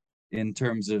scribes in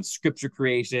terms of scripture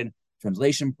creation,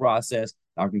 translation process,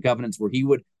 Doctrine and Covenants, where he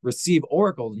would receive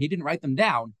oracles and he didn't write them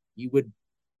down, he would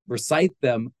recite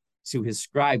them to his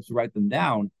scribes who write them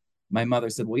down. My mother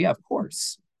said, well, yeah, of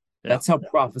course. That's how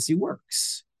prophecy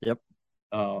works. Yep.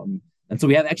 And so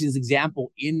we have actually this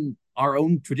example in our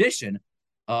own tradition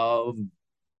of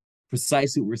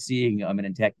precisely what we're seeing in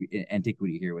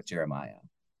antiquity here with Jeremiah.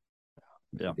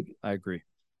 Yeah, I agree.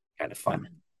 Kind of fun.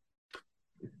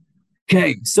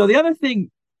 Okay, so the other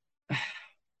thing,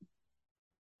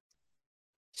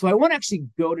 so I want to actually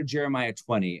go to Jeremiah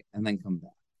 20 and then come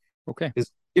back. Okay.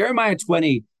 Because Jeremiah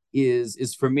 20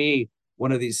 is for me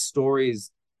one of these stories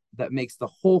that makes the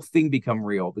whole thing become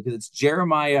real, because it's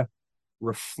Jeremiah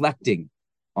reflecting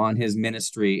on his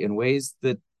ministry in ways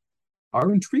that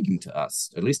are intriguing to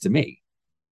us, at least to me.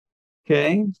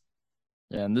 Okay.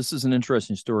 Yeah, and this is an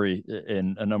interesting story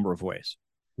in a number of ways.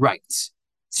 Right.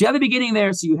 So you have the beginning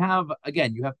there. So you have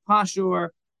Pashur,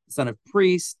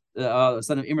 the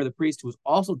son of Immer the priest, who was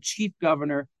also chief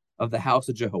governor of the house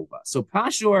of Jehovah. So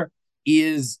Pashur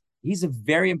he's a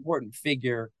very important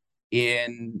figure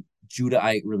in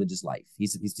Judahite religious life.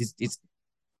 He's a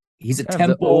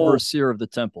kind of the temple. overseer of the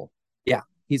temple. Yeah,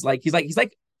 he's like.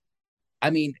 I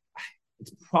mean,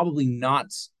 it's probably not.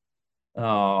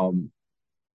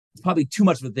 It's probably too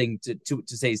much of a thing to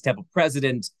say he's temple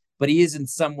president, but he is in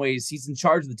some ways. He's in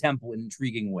charge of the temple in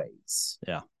intriguing ways.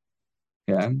 Yeah.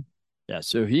 Yeah. Yeah.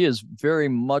 So he is very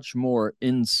much more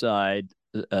inside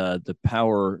the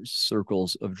power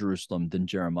circles of Jerusalem than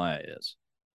Jeremiah is.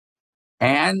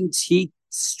 And he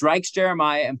strikes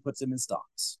Jeremiah and puts him in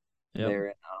stocks. Yep. There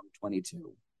in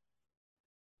 22.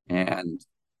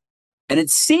 And it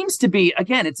seems to be,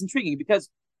 again, it's intriguing because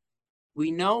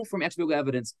we know from extra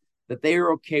evidence that they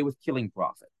are okay with killing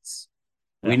prophets.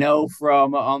 Yeah. We know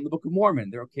from the Book of Mormon,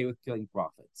 they're okay with killing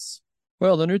prophets.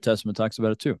 Well, the New Testament talks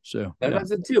about it too. So that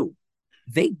does it too.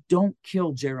 They don't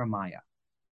kill Jeremiah.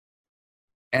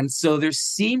 And so there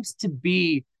seems to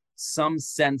be some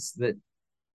sense that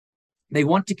they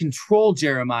want to control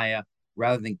Jeremiah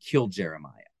rather than kill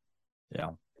Jeremiah.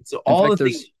 Yeah. So all the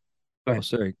things. Go ahead. Oh,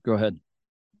 sorry. Go ahead.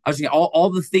 I was thinking all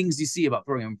the things you see about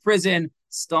throwing him in prison,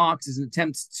 stocks, is an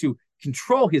attempt to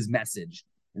control his message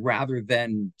rather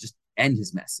than just end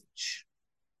his message.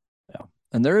 Yeah.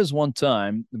 And there is one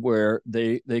time where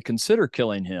they consider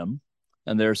killing him,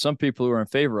 and there are some people who are in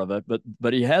favor of it,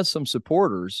 but he has some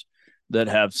supporters that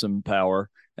have some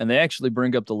power, and they actually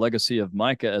bring up the legacy of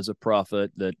Micah as a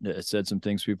prophet that said some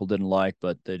things people didn't like,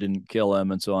 but they didn't kill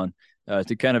him and so on.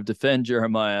 To kind of defend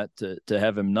Jeremiah, to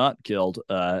have him not killed.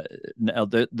 Now,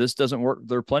 this doesn't work.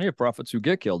 There are plenty of prophets who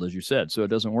get killed, as you said, so it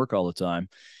doesn't work all the time.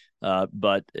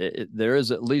 But there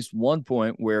is at least one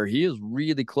point where he is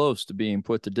really close to being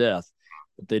put to death,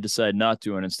 but they decide not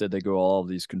to, and instead they go all of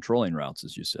these controlling routes,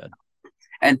 as you said.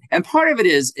 And part of it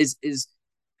is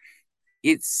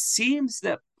it seems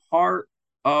that part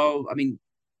of, I mean,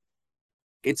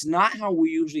 it's not how we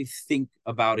usually think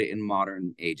about it in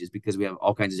modern ages because we have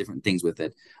all kinds of different things with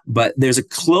it. But there's a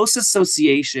close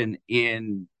association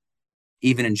even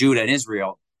in Judah and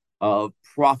Israel of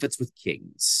prophets with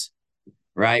kings,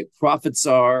 right? Prophets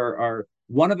are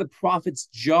one of the prophets'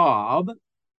 job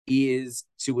is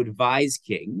to advise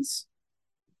kings.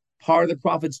 Part of the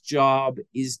prophet's job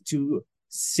is to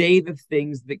say the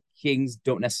things that kings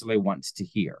don't necessarily want to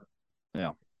hear.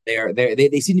 Yeah.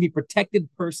 They seem to be protected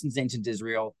persons in ancient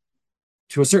Israel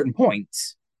to a certain point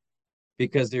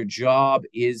because their job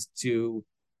is to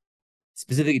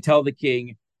specifically tell the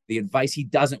king the advice he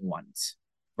doesn't want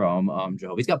from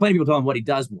Jehovah. He's got plenty of people telling him what he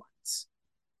does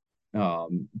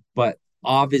want. But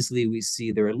obviously we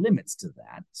see there are limits to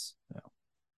that. Yeah.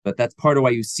 But that's part of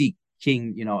why you see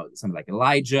king, somebody like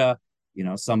Elijah,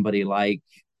 somebody like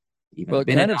even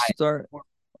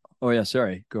Oh yeah,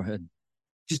 sorry. Go ahead.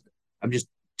 I'm just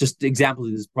examples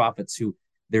of these prophets who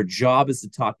their job is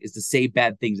to say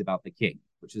bad things about the king,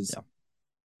 which is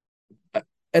an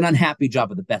unhappy job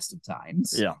at the best of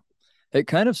times. Yeah. It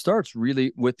kind of starts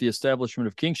really with the establishment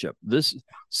of kingship. This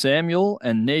Samuel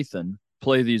and Nathan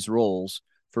play these roles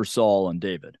for Saul and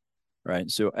David, right?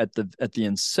 So at the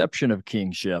inception of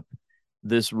kingship,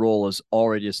 this role is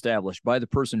already established by the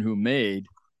person who made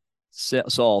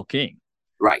Saul king.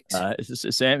 Right.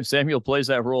 Samuel plays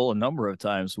that role a number of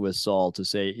times with Saul to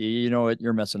say, you know what,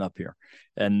 you're messing up here.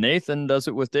 And Nathan does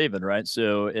it with David, right?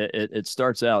 So it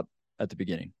starts out at the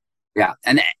beginning. Yeah.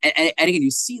 And again,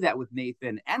 you see that with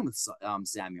Nathan and with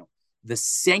Samuel, the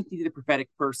sanctity of the prophetic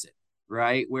person,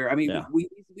 right? Where, I mean,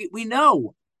 we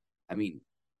know,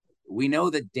 we know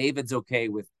that David's okay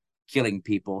with killing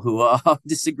people who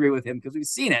disagree with him because we've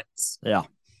seen it. Yeah.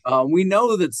 We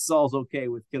know that Saul's okay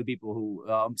with killing people who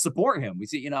support him. We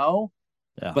see,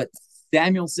 But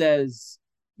Samuel says,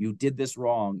 you did this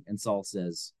wrong. And Saul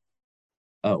says,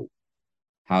 oh,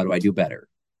 how do I do better?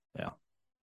 Yeah.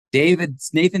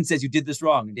 Nathan says, you did this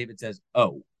wrong. And David says,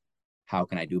 oh, how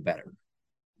can I do better?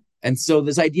 And so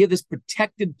this idea of this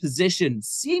protected position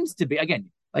seems to be, again,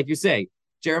 like you say,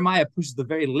 Jeremiah pushes the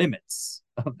very limits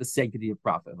of the sanctity of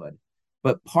prophethood.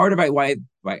 But part of why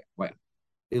it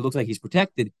looks like he's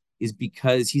protected is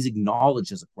because he's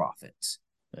acknowledged as a prophet.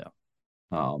 Yeah.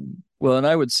 Well, and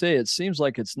I would say it seems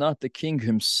like it's not the king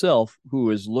himself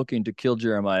who is looking to kill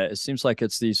Jeremiah. It seems like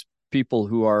it's these people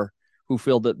who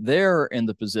feel that they're in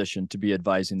the position to be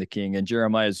advising the king, and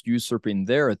Jeremiah is usurping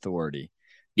their authority.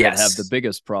 That have the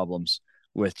biggest problems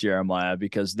with Jeremiah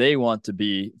because they want to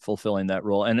be fulfilling that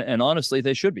role. And honestly,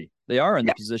 they should be. They are in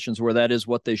the positions where that is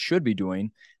what they should be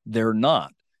doing. They're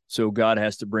not. So God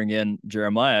has to bring in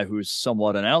Jeremiah, who's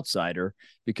somewhat an outsider,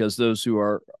 because those who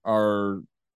are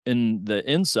in the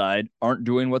inside aren't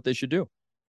doing what they should do.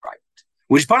 Right.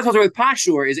 Which is part of the with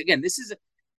Pashur is, again, this is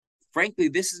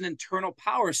an internal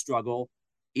power struggle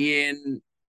in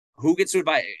Who gets to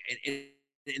by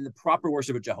in the proper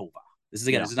worship of Jehovah? This is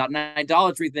again, Yeah. this is not an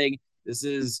idolatry thing. This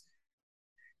is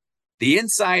the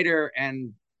insider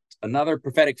and another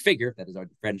prophetic figure, that is our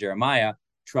friend Jeremiah,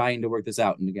 trying to work this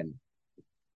out. And again,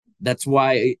 that's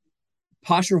why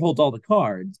Pasher holds all the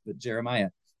cards, but Jeremiah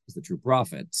is the true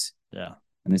prophet. Yeah.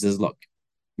 And he says, look,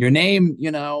 your name,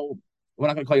 we're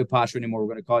not going to call you Pasher anymore.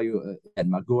 We're going to call you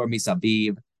Magor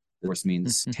Misaviv. Of course,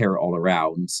 means terror all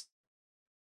around. It's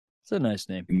a nice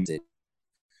name.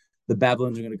 The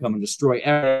Babylonians are going to come and destroy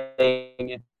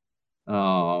everything.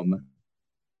 All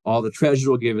the treasure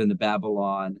will give in to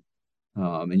Babylon.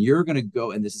 And you're going to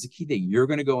go, and this is a key thing, you're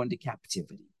going to go into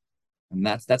captivity. And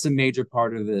that's a major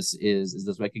part of this is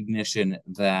this recognition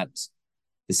that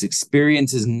this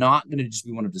experience is not going to just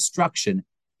be one of destruction.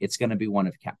 It's going to be one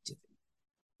of captivity.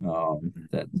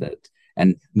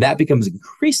 And that becomes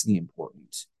increasingly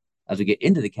important as we get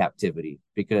into the captivity,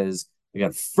 because we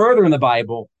got further in the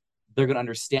Bible, they're going to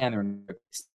understand their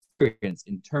experience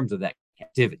in terms of that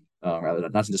captivity, rather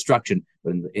not in destruction,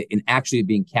 but in actually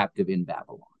being captive in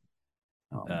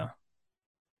Babylon.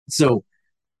 So,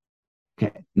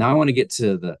 okay, now I want to get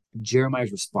to the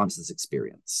Jeremiah's response to this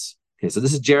experience. Okay, so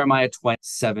this is Jeremiah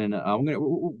 27. I'm going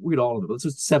to read all of it, but this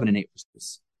is 7 and 8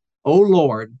 verses. O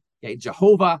Lord, okay,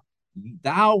 Jehovah,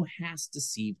 thou hast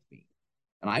deceived me,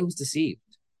 and I was deceived.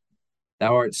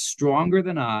 Thou art stronger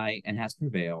than I, and hast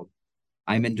prevailed.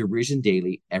 I am in derision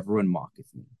daily, everyone mocketh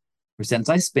me. For since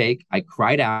I spake, I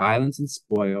cried out violence and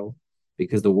spoil,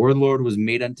 because the word Lord was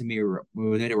made unto me,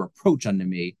 made a reproach unto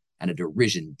me, and a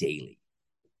derision daily.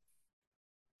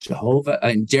 Jehovah,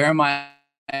 and Jeremiah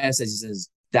says,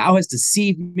 thou hast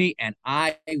deceived me, and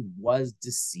I was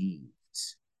deceived.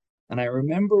 And I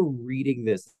remember reading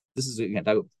this. This is, again,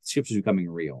 scriptures becoming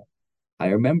real. I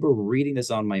remember reading this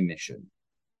on my mission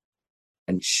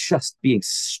and just being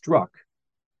struck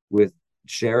with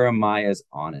Jeremiah's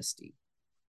honesty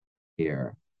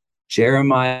here.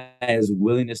 Jeremiah's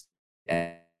willingness,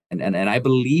 and I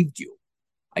believed you.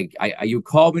 You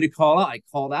called me to call out. I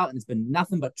called out, and it's been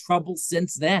nothing but trouble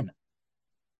since then.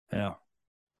 Yeah.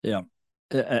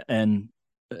 And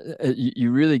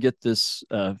you really get this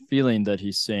feeling that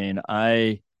he's saying,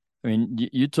 I mean,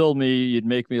 you told me you'd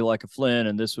make me like a flint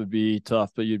and this would be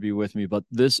tough, but you'd be with me. But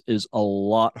this is a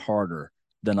lot harder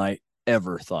than I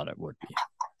ever thought it would be.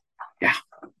 Yeah.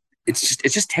 It's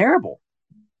just terrible.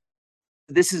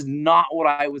 This is not what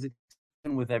I was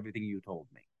expecting with everything you told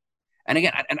me. And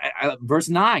again, verse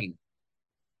 9,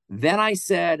 then I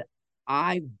said,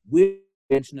 I will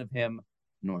mention of him,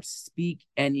 nor speak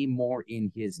any more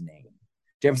in his name.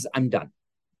 Jefferson, I'm done.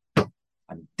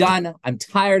 I'm done. I'm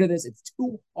tired of this. It's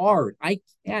too hard. I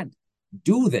can't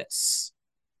do this.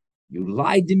 You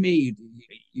lied to me.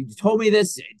 You told me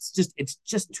this. It's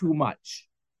just too much.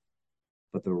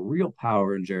 But the real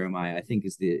power in Jeremiah, I think,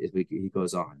 he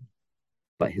goes on.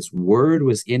 But his word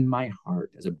was in my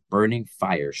heart as a burning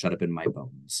fire shut up in my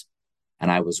bones.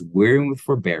 And I was weary with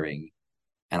forbearing,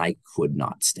 and I could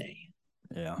not stay.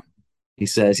 Yeah. He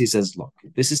says, look,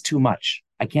 this is too much.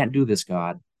 I can't do this,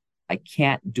 God. I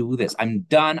can't do this. I'm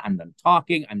done. I'm done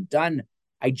talking. I'm done.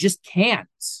 I just can't.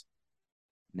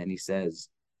 And then he says,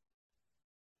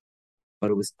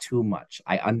 but it was too much.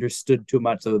 I understood too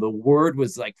much. So the word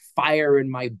was like fire in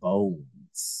my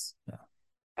bones. Yeah.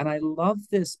 And I love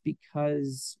this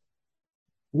because,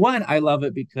 one, I love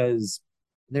it because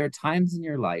there are times in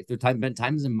your life, been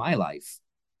times in my life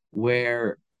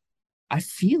where I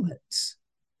feel it.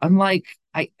 I'm like,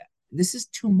 this is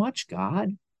too much,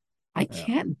 God. I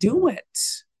can't do it.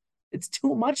 It's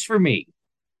too much for me.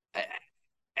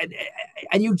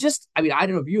 And you just, I mean, I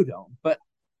don't know if you don't, but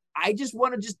I just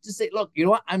want to just say, look, you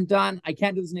know what? I'm done. I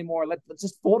can't do this anymore. Let's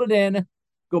just fold it in,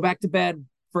 go back to bed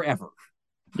forever.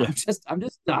 Yeah. I'm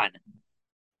just done.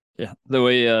 Yeah. The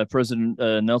way President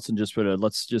Nelson just put it,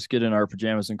 let's just get in our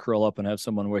pajamas and curl up and have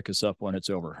someone wake us up when it's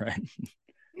over, right?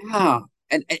 Yeah.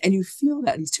 And you feel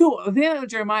that. And two,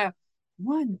 Jeremiah,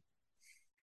 one,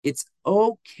 it's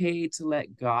okay to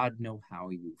let God know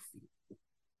how you feel.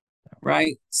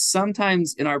 Right?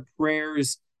 Sometimes in our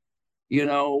prayers,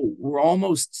 we're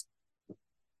almost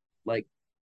like,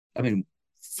 I mean,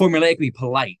 formulaically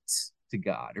polite to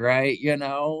God, right?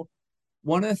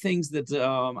 One of the things that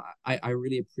I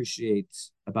really appreciate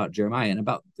about Jeremiah and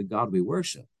about the God we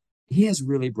worship, he has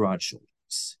really broad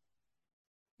shoulders.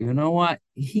 You know what?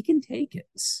 He can take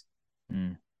it.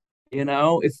 Mm.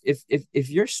 If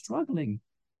you're struggling,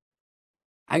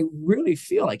 I really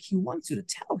feel like he wants you to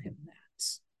tell him that.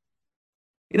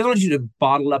 He doesn't want you to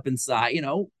bottle up inside,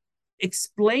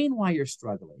 explain why you're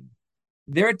struggling.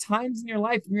 There are times in your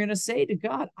life you're going to say to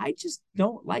God, I just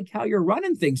don't like how you're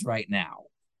running things right now.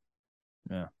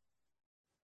 Yeah.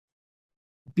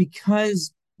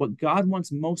 because what God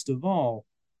wants most of all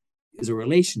is a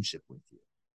relationship with you.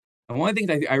 And one of the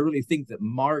things I really think that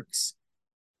marks,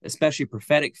 especially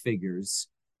prophetic figures,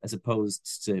 as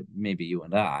opposed to maybe you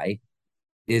and I,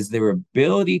 is their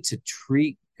ability to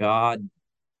treat God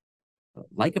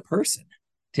like a person,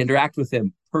 to interact with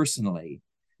him personally.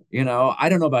 I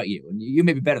don't know about you, and you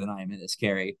may be better than I am in this,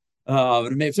 Carrie.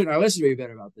 And maybe certain our listeners may be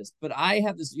better about this, but I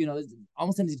have this,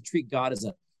 almost tendency to treat God as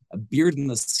a beard in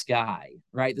the sky,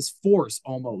 right? This force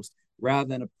almost, rather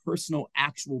than a personal,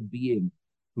 actual being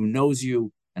who knows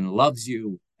you and loves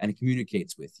you and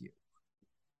communicates with you.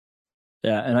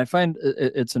 Yeah, and I find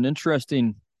it's an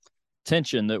interesting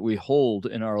tension that we hold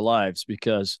in our lives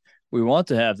because we want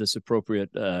to have this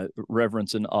appropriate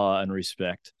reverence and awe and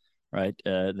respect, right?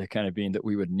 The kind of being that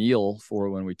we would kneel for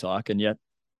when we talk, and yet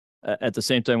at the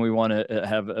same time we want to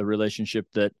have a relationship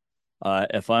that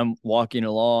if I'm walking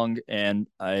along and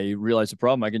I realize a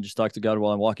problem, I can just talk to God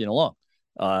while I'm walking along.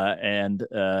 And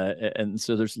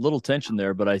so there's a little tension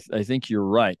there, but I think you're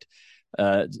right.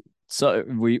 So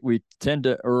we tend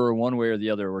to err one way or the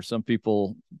other, where some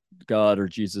people, God or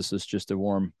Jesus is just a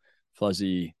warm,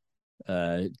 fuzzy,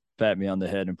 pat me on the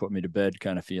head and put me to bed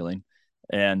kind of feeling,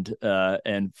 and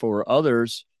for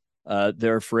others,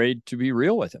 they're afraid to be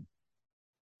real with him.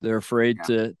 They're afraid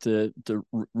to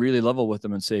really level with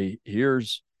them and say,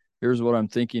 here's what I'm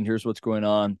thinking, here's what's going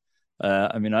on.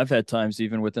 I mean, I've had times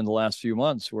even within the last few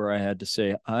months where I had to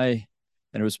say and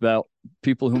it was about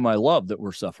people whom I love that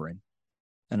were suffering.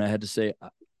 And I had to say,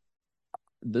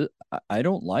 I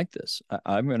don't like this.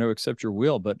 I'm going to accept your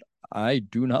will, but I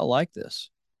do not like this.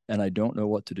 And I don't know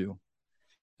what to do.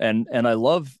 And I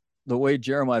love the way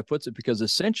Jeremiah puts it, because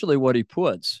essentially what he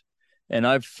puts, and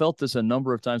I've felt this a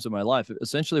number of times in my life,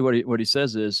 essentially what he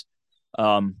says is,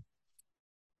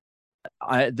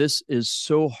 this is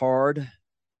so hard.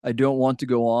 I don't want to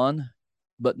go on,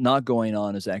 but not going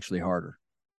on is actually harder.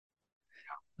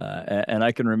 And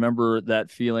I can remember that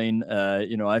feeling.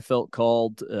 I felt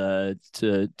called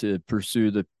to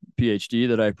pursue the PhD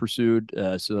that I pursued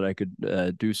so that I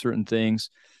could do certain things.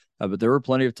 But there were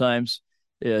plenty of times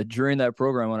during that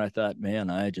program when I thought, man,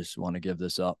 I just want to give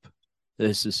this up.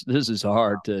 This is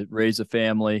hard to raise a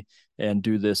family and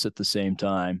do this at the same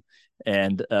time.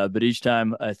 And but each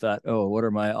time I thought, oh, what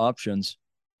are my options?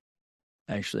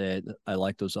 Actually, I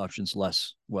like those options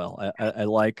less. Well, I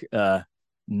like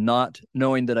not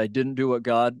knowing that I didn't do what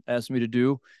God asked me to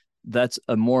do. That's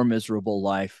a more miserable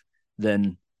life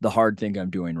than the hard thing I'm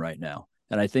doing right now.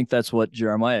 And I think that's what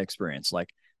Jeremiah experienced. Like,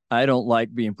 I don't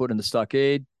like being put in the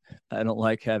stockade. I don't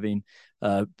like having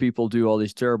people do all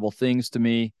these terrible things to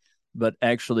me. But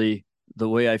actually, the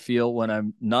way I feel when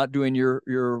I'm not doing your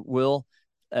will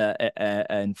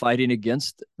and fighting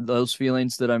against those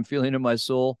feelings that I'm feeling in my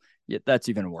soul, that's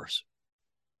even worse.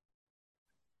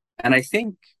 And I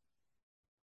think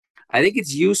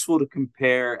it's useful to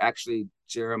compare actually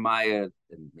Jeremiah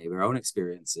and maybe our own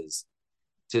experiences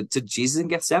to Jesus in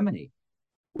Gethsemane,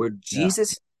 where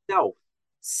Jesus himself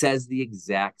says the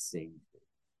exact same thing.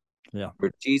 Yeah.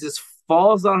 Where Jesus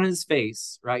falls on his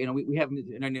face, right? We have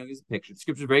in our picture. The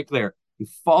scripture is very clear. He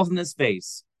falls on his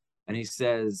face and he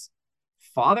says,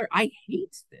 Father, I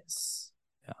hate this.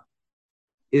 Yeah.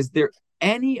 Is there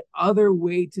any other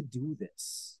way to do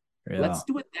this? Yeah. Let's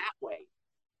do it that way.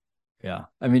 Yeah.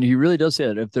 I mean, he really does say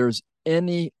that. If there's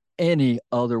any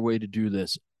other way to do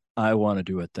this, I want to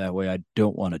do it that way. I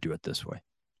don't want to do it this way.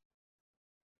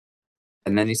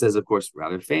 And then he says, of course,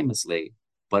 rather famously,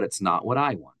 but it's not what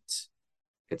I want.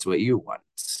 It's what you want.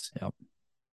 Yep.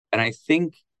 And I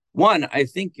think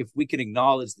if we can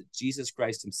acknowledge that Jesus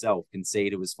Christ himself can say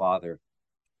to his Father,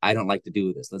 I don't like to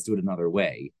do this. Let's do it another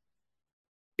way.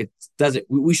 It doesn't,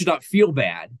 we should not feel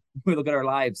bad. We look at our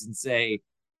lives and say,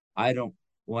 I don't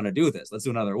want to do this. Let's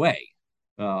do another way.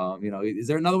 Is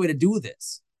there another way to do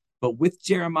this? But with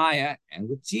Jeremiah and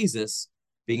with Jesus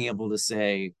being able to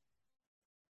say,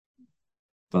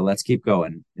 but let's keep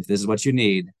going. If this is what you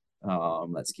need,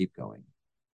 let's keep going.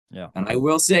 Yeah. And I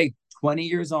will say, 20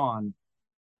 years on,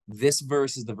 this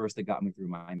verse is the verse that got me through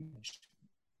my mission.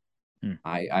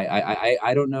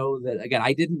 I don't know that, again,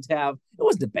 it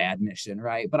wasn't a bad mission,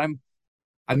 right? But I'm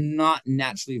not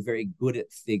naturally very good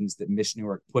at things that missionary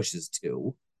work pushes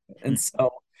to. And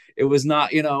so it was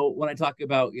not, when I talk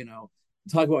about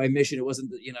my mission, it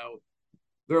wasn't,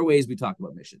 there are ways we talk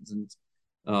about missions.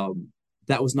 And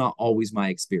that was not always my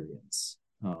experience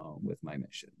with my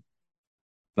mission.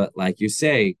 But like you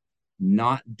say,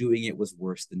 not doing it was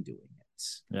worse than doing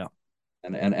it. Yeah.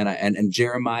 And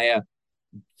Jeremiah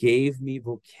gave me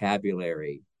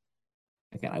vocabulary.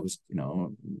 Again, I was,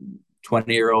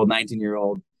 20-year-old,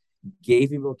 19-year-old.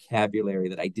 gave me vocabulary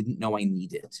that I didn't know I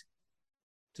needed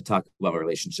to talk about my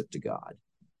relationship to God.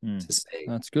 To say,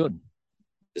 That's good.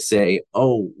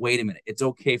 oh, wait a minute, it's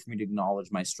okay for me to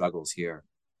acknowledge my struggles here,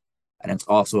 and it's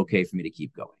also okay for me to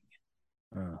keep going.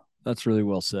 That's really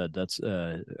well said. That's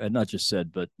not just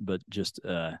said, but just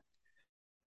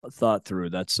thought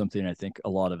through. That's something I think a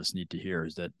lot of us need to hear,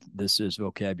 is that this is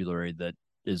vocabulary that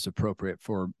is appropriate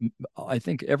for, I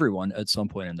think, everyone at some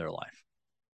point in their life.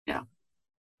 Yeah.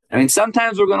 I mean,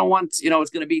 sometimes we're going to want, it's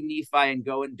going to be Nephi and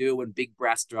go and do and big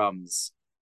brass drums.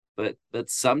 But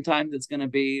sometimes it's going to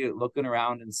be looking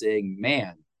around and saying,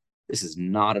 man, this is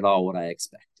not at all what I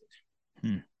expected.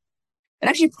 And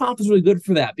actually, Prophet is really good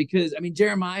for that, because, I mean,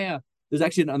 Jeremiah, there's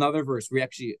actually another verse where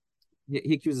he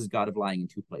accuses God of lying in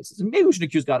two places. And maybe we should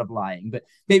accuse God of lying, but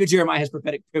maybe Jeremiah has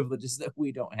prophetic privileges that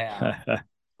we don't have.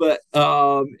 But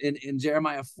in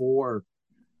Jeremiah 4,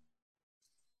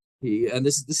 and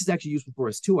this is actually useful for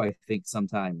us too, I think,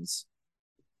 sometimes.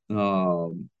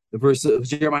 The verse of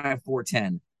Jeremiah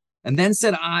 4:10. And then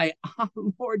said I,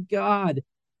 Lord God,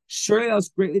 surely thou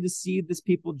hast greatly deceived this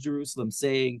people of Jerusalem,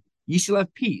 saying, ye shall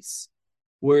have peace,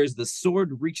 whereas the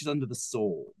sword reaches unto the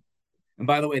soul. And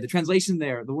by the way, the translation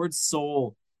there, the word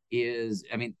soul is,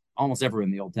 I mean, almost everywhere in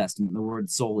the Old Testament, the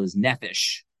word soul is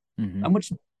nephesh,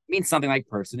 which means something like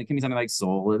person. It can mean something like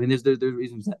soul. I mean, there's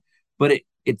reasons that, but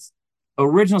its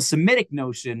original Semitic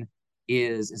notion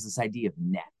is this idea of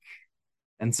neck.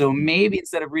 And so maybe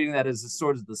instead of reading that as the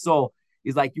sword of the soul,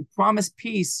 he's like, you promise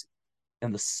peace,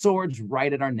 and the sword's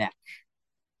right at our neck.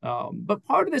 But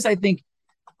part of this, I think,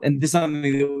 and this is something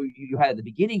that you had at the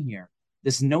beginning here,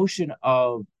 this notion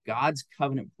of God's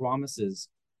covenant promises,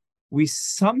 we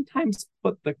sometimes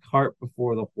put the cart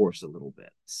before the horse a little bit.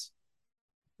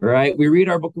 Right? We read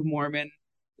our Book of Mormon.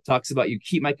 It talks about, you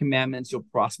keep my commandments, you'll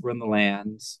prosper in the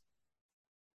land.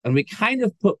 And we kind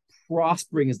of put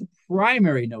prospering as the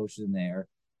primary notion there,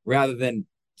 rather than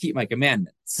keep my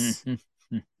commandments.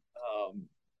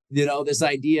 This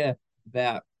idea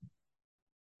that,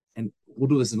 and we'll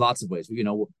do this in lots of ways.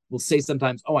 We'll say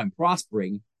sometimes, oh, I'm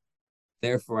prospering,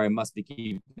 therefore I must be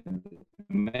keeping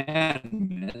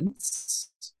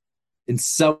commandments. In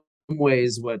some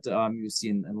ways, what you see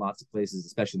in lots of places,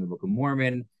 especially in the Book of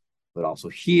Mormon, but also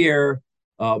here,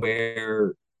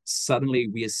 where suddenly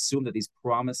we assume that these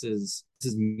promises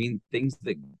mean things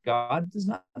that God does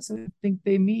not think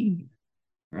they mean,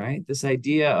 right? This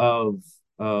idea of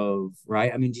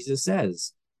right, I mean, Jesus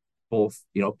says, both,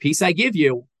 peace I give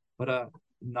you, but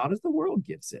not as the world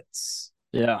gives it.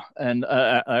 Yeah, and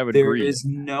I would there agree. There is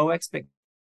no expectation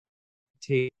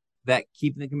that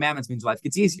keeping the commandments means life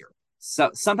gets easier.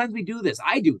 So sometimes we do this.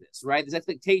 I do this, right? This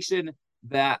expectation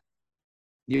that,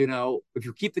 if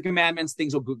you keep the commandments,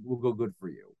 things will go good for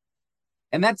you.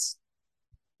 And that's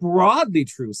broadly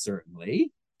true,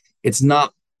 certainly. It's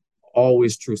not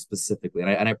always true specifically.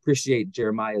 And I appreciate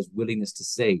Jeremiah's willingness to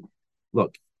say,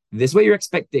 look, this is what you're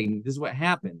expecting, this is what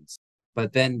happens.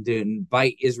 But then to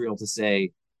invite Israel to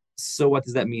say, so what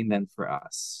does that mean then for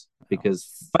us?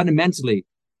 Because fundamentally,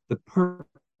 the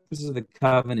purpose of the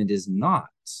covenant is not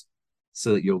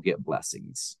so that you'll get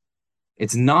blessings.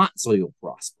 It's not so you'll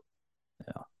prosper.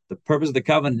 Yeah. The purpose of the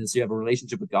covenant is so you have a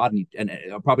relationship with God and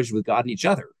a proposition with God and each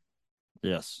other.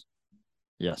 Yes.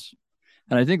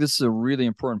 And I think this is a really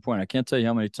important point. I can't tell you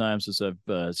how many times as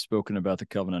I've spoken about the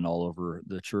covenant all over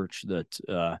the church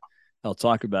that I'll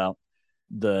talk about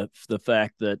the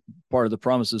fact that part of the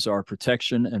promises are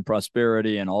protection and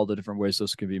prosperity and all the different ways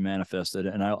those can be manifested.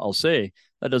 And I'll say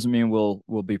that doesn't mean we'll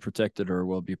be protected or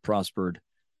we'll be prospering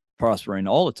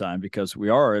all the time, because we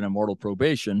are in a mortal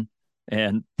probation.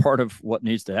 And part of what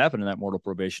needs to happen in that mortal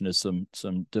probation is some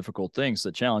difficult things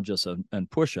that challenge us and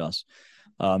push us.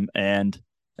 And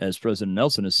as President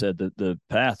Nelson has said, that the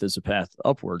path is a path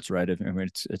upwards, right? I mean,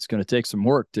 it's going to take some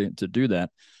work to do that.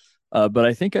 But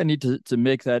I think I need to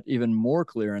make that even more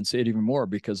clear and say it even more,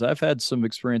 because I've had some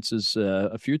experiences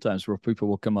a few times where people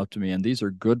will come up to me, and these are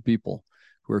good people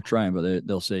who are trying, but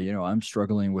they'll say, I'm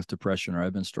struggling with depression, or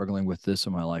I've been struggling with this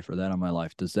in my life or that in my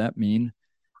life. Does that mean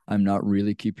I'm not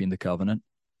really keeping the covenant?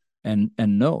 And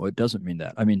no, it doesn't mean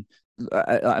that. I mean,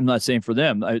 I'm not saying for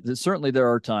them. Certainly there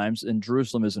are times, and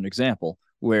Jerusalem is an example,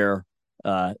 where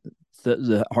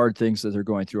the hard things that they're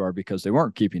going through are because they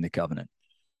weren't keeping the covenant.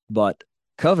 But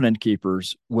covenant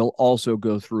keepers will also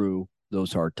go through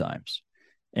those hard times.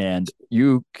 And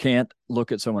you can't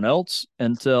look at someone else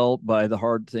and tell by the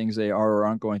hard things they are or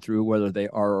aren't going through whether they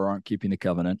are or aren't keeping the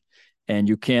covenant. And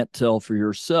you can't tell for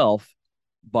yourself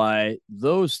by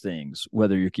those things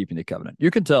whether you're keeping the covenant.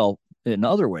 You can tell in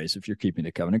other ways if you're keeping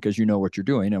the covenant, because you know what you're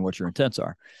doing and what your intents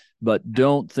are. But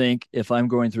don't think if I'm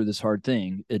going through this hard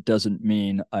thing, it doesn't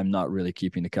mean I'm not really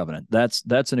keeping the covenant. That's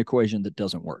an equation that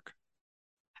doesn't work.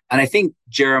 And I think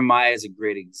Jeremiah is a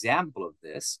great example of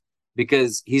this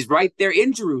because he's right there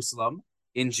in Jerusalem,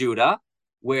 in Judah,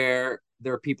 where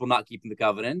there are people not keeping the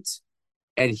covenant.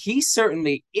 And he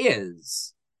certainly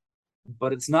is,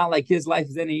 but it's not like his life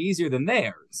is any easier than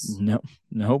theirs. No,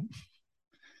 nope.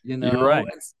 You You're know, right.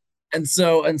 and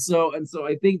so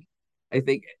I think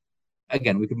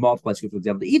again we could multiply scriptural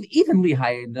examples. Even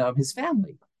Lehi and his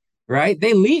family, right?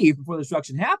 They leave before the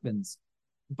destruction happens,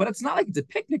 but it's not like it's a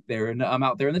picnic there and I'm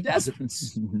out there in the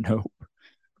deserts. Nope.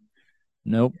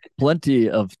 Nope. Plenty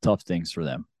of tough things for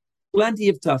them. Plenty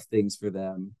of tough things for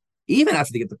them, even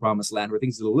after they get the promised land where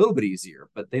things are a little bit easier,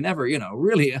 but they never,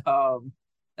 really.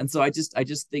 And so I just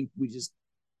think we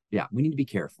need to be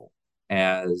careful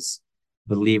as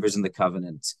believers in the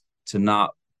covenant to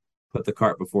not put the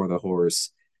cart before the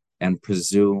horse and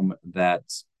presume that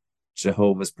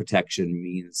Jehovah's protection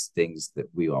means things that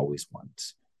we always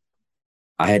want.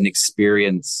 I had an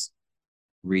experience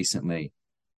recently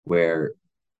where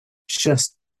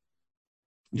just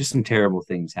some terrible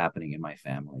things happening in my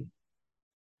family.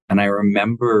 And I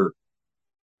remember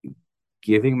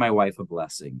giving my wife a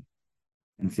blessing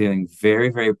and feeling very,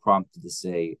 very prompted to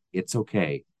say, it's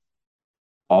okay.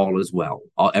 All is well.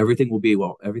 Everything will be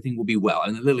well. Everything will be well.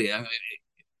 And literally,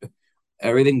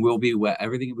 everything will be well.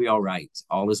 Everything will be all right.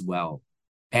 All is well.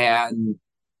 And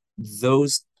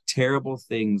those terrible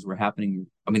things were happening.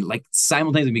 I mean, like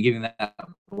simultaneously me giving that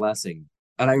blessing.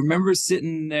 And I remember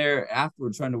sitting there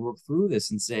afterward trying to work through this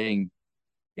and saying,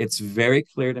 it's very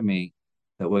clear to me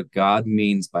that what God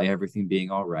means by everything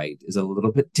being all right is a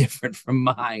little bit different from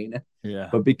mine. Yeah.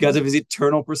 But because of his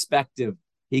eternal perspective,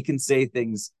 he can say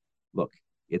things, look,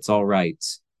 it's all right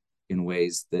in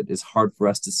ways that is hard for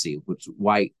us to see, which is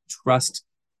why trust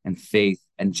and faith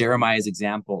and Jeremiah's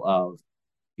example of,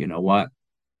 you know what,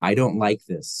 I don't like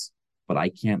this, but I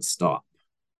can't stop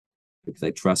because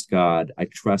I trust God. I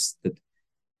trust that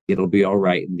it'll be all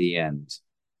right in the end,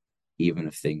 even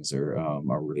if things are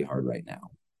really hard right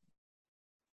now.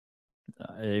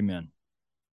 Amen.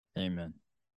 Amen.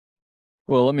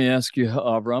 Well, let me ask you,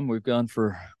 Avram. We've gone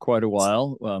for quite a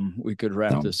while. We could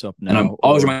wrap this up And I'm now,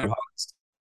 always or reminded.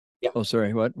 Yeah, oh,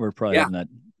 sorry, what? We're probably yeah. having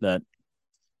that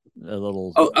a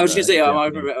little Oh, I was just gonna say, I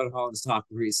Jeopardy. remember Holland's talk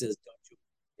where he says, "Don't you?"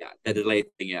 Yeah, that delay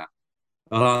thing. Yeah,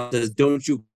 says, "Don't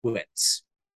you quit.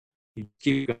 You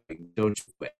keep going. Don't you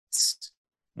quit."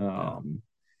 Yeah. Um,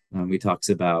 he talks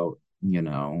about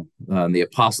the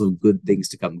apostle of good things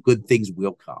to come. Good things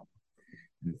will come.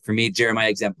 And for me, Jeremiah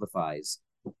exemplifies,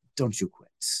 "Don't you quit.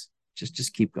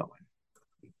 Just keep going."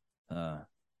 Uh,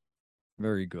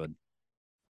 very good.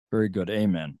 Very good.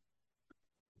 Amen.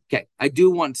 Okay, I do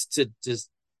want to just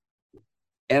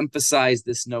emphasize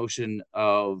this notion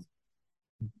of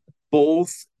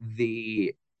both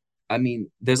there's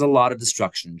a lot of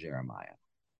destruction in Jeremiah.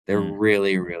 There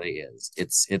really, really is.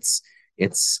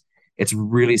 It's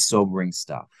really sobering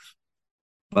stuff.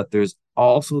 But there's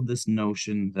also this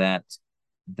notion that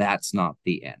that's not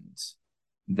the end.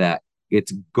 That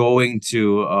it's going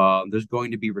to there's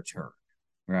going to be return,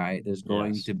 right? There's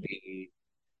going to be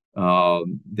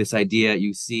this idea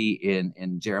you see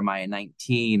in Jeremiah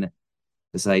 19,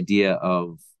 this idea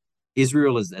of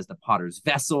Israel as the potter's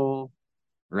vessel,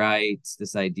 right?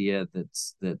 This idea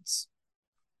that's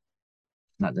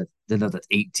not that's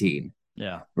 18.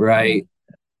 Yeah. Right.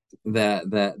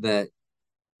 That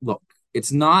look,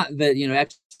 it's not that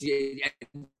actually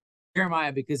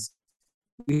Jeremiah, because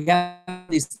we have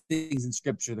these things in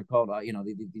scripture. They're called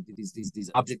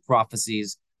these object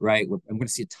prophecies, right? I'm going to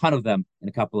see a ton of them in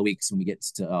a couple of weeks when we get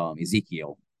to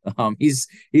Ezekiel. He's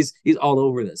all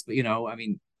over this, but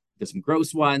there's some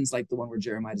gross ones like the one where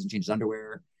Jeremiah doesn't change his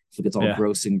underwear, so it gets all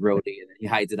gross and grody, and then he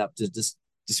hides it up to just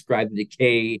describe the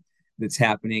decay that's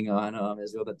happening on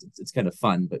Israel. It's kind of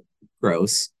fun but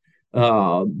gross.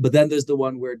 But then there's the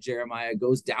one where Jeremiah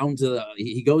goes down to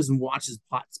he goes and watches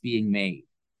pots being made.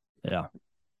 Yeah.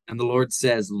 And the Lord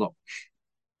says, look,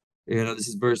 this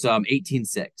is verse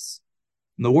 18:6.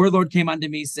 And the word of the Lord came unto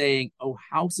me, saying, O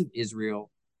house of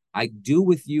Israel, I do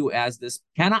with you as this,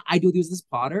 cannot I do with you as this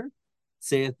potter?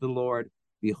 Saith the Lord,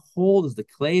 behold, as the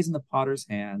clay is in the potter's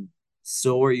hand,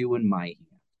 so are you in my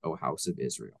hand, O house of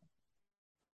Israel.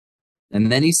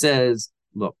 And then he says,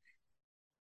 look,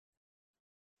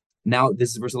 now this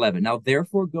is verse 11. Now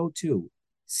therefore go to,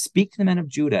 speak to the men of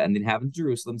Judah and the inhabitants of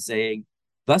Jerusalem, saying,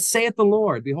 thus saith the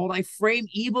Lord, behold, I frame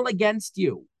evil against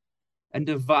you and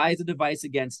devise a device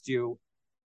against you.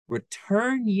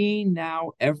 Return ye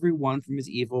now every one from his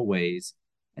evil ways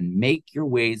and make your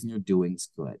ways and your doings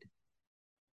good.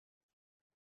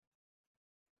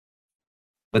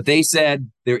 But they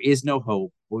said, there is no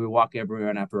hope. We walk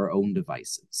everyone after our own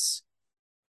devices.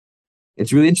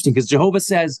 It's really interesting because Jehovah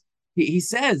says, he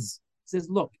says,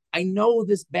 look, I know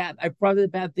I brought a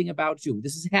bad thing about you.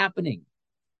 This is happening.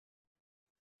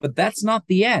 But that's not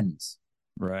the end.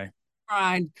 Right.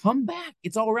 Fine, come back.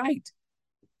 It's all right.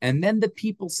 And then the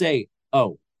people say,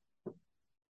 oh,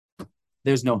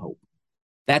 there's no hope.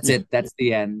 That's Yeah. it. That's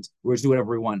the end. We're just do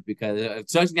whatever we want because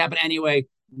it's going to happen anyway.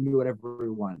 We do whatever we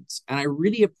want. And I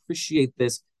really appreciate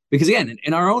this because again,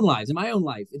 in our own lives, in my own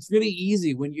life, it's really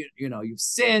easy when you've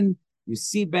sinned, you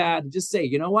see bad, just say,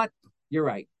 you know what? You're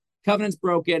right. Covenant's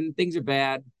broken. Things are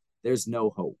bad. There's no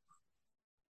hope.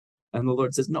 And the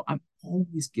Lord says, no, I'm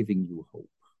always giving you hope.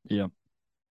 Yeah.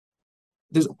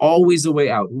 There's always a way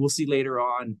out. We'll see later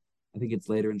on. I think it's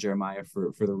later in Jeremiah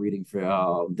for the reading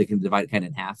for they can divide it kind of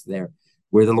in half there,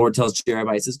 where the Lord tells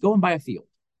Jeremiah, says, go and buy a field.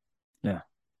 Yeah.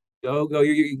 Go.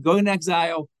 You're going in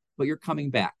exile, but you're coming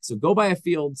back. So go buy a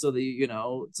field so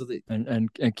that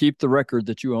and keep the record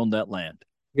that you own that land.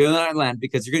 You're on that land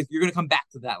because you're gonna come back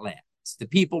to that land. The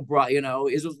people brought,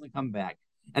 Israel's gonna come back.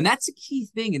 And that's a key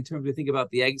thing in terms of think about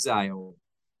the exile,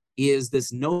 is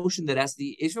this notion that as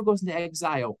the Israel goes into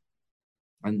exile,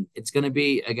 and it's gonna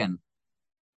be again,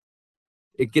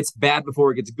 it gets bad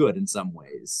before it gets good in some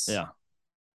ways. Yeah.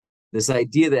 This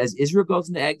idea that as Israel goes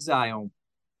into exile,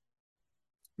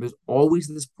 there's always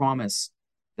this promise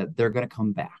that they're going to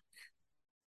come back.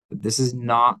 That this is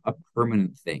not a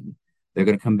permanent thing. They're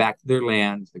going to come back to their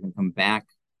land. They're going to come back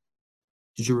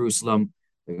to Jerusalem.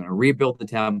 They're going to rebuild the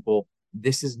temple.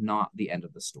 This is not the end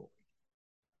of the story.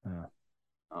 Yeah.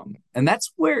 And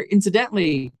that's where,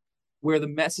 incidentally, where the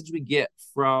message we get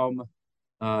from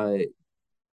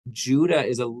Judah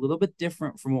is a little bit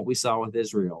different from what we saw with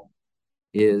Israel.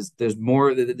 Is there's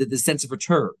more the sense of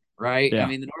return, right? Yeah. I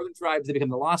mean, the northern tribes, they become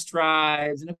the lost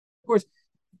tribes, and of course,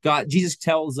 Jesus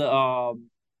tells the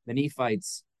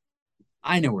Nephites,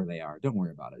 "I know where they are. Don't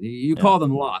worry about it. You call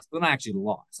them lost, but I'm actually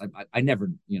lost. I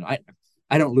never,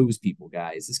 I don't lose people,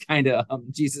 guys." It's kind of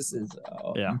Jesus's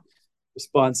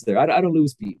response there. I don't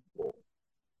lose people,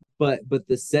 but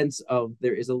the sense of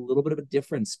there is a little bit of a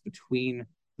difference between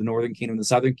the northern kingdom and the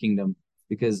southern kingdom,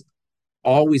 because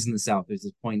always in the south there's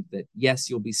this point that yes,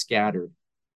 you'll be scattered,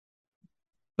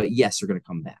 but yes, you're going to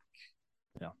come back.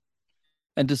 Yeah.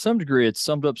 And to some degree it's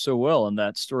summed up so well in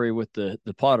that story with the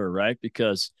potter, right?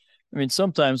 Because I mean,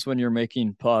 sometimes when you're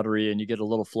making pottery and you get a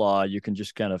little flaw, you can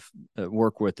just kind of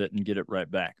work with it and get it right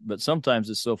back. But sometimes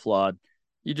it's so flawed,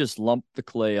 you just lump the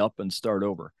clay up and start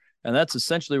over. And that's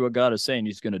essentially what God is saying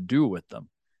he's going to do with them.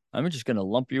 I'm just going to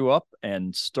lump you up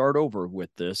and start over with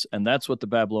this. And that's what the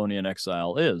Babylonian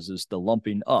exile is the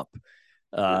lumping up.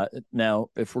 Now,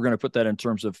 if we're going to put that in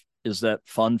terms of, is that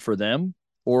fun for them?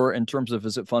 Or in terms of,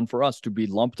 is it fun for us to be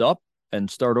lumped up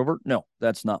and start over? No,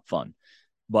 that's not fun.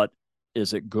 But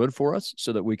is it good for us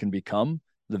so that we can become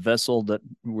the vessel that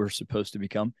we're supposed to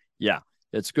become? Yeah,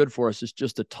 it's good for us. It's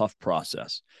just a tough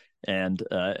process. And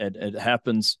it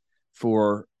happens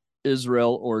for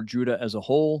Israel or Judah as a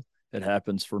whole. It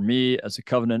happens for me as a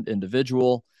covenant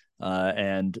individual.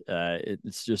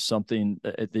 It's just something,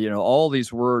 all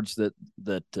these words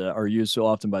that are used so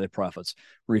often by the prophets,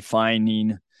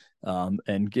 refining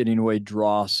and getting away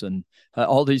dross and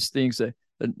all these things that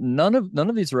none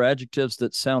of these are adjectives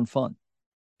that sound fun,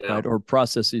 right? Or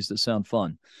processes that sound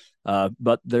fun,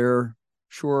 but they're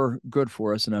sure good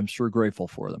for us, and I'm sure grateful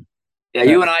for them. Yeah,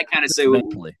 you and I kind of say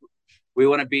we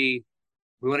want to be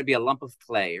a lump of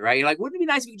clay, right? You're like, wouldn't it be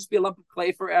nice if you could just be a lump of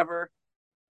clay forever?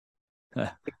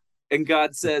 And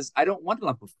God says, I don't want a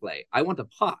lump of clay. I want a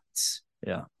pot.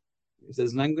 Yeah. He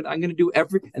says, and I'm going to do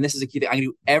and this is a key thing. I'm going to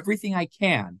do everything I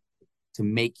can to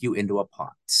make you into a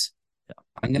pot. Yeah.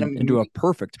 I'm going to into a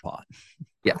perfect pot.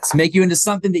 Yes, make you into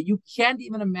something that you can't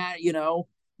even imagine.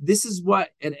 This is what,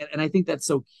 and I think that's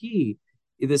so key.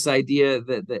 This idea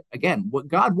that again, what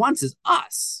God wants is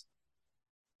us,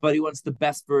 but He wants the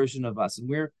best version of us.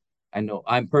 And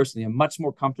I'm personally, I'm much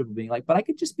more comfortable being like, but I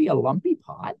could just be a lumpy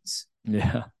pot.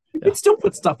 Yeah. You can still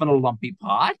put stuff in a lumpy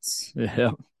pot.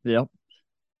 Yeah. Yep.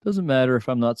 Doesn't matter if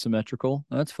I'm not symmetrical.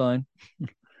 That's fine.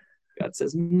 God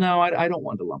says, no, I don't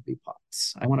want a lumpy pot.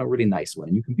 I want a really nice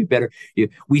one. You can be better.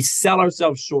 We sell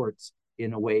ourselves short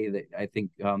in a way that I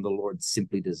think the Lord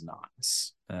simply does not.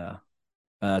 Yeah.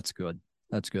 That's good.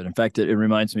 That's good. In fact, it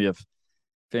reminds me of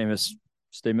famous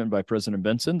statement by President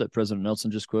Benson that President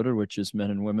Nelson just quoted, which is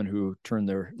men and women who turn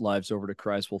their lives over to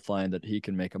Christ will find that He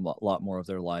can make a lot more of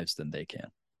their lives than they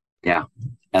can. Yeah.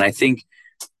 And I think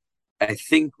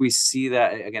we see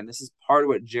that again. This is part of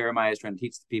what Jeremiah is trying to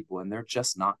teach the people, and they're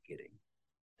just not getting.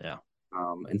 Yeah.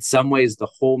 In some ways, the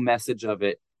whole message of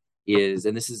it is,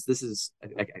 and this is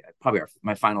probably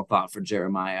my final thought for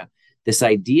Jeremiah, this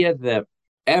idea that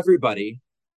everybody,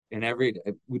 and we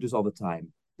do this all the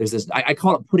time, there's this, I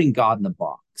call it putting God in the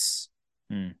box.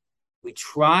 We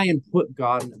try and put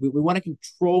God, we want to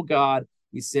control God.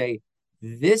 We say,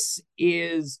 this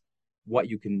is what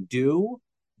you can do.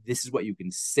 This is what you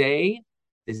can say.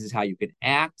 This is how you can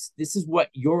act. This is what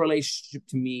your relationship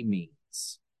to me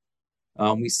means.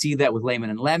 We see that with Laman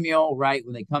and Lemuel, right?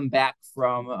 When they come back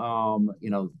from,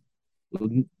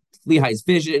 Lehi's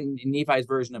vision, Nephi's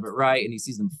version of it, right? And he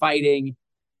sees them fighting,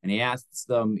 and he asks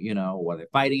them, what they're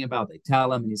fighting about. They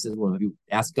tell him, and he says, well, have you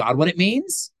asked God what it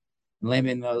means? And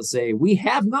Laman will say, we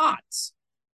have not.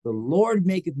 The Lord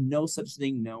maketh no such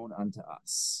thing known unto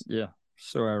us. Yeah,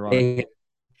 so ironic.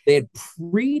 They had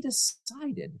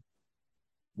pre-decided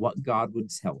what God would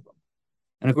tell them.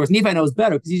 And of course, Nephi knows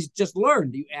better because he's just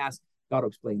learned. You ask, God will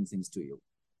explain things to you.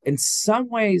 In some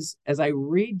ways, as I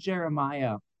read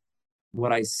Jeremiah,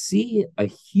 what I see a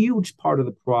huge part of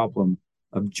the problem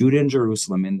of Judah and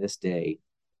Jerusalem in this day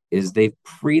is they've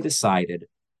pre-decided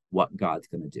what God's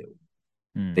going to do.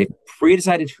 They've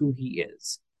pre-decided who he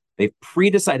is. They've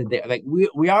pre-decided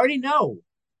we already know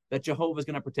that Jehovah is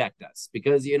going to protect us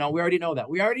because, we already know that.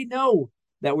 We already know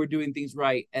that we're doing things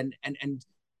right. And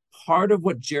part of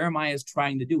what Jeremiah is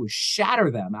trying to do is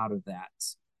shatter them out of that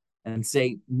and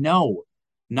say, no,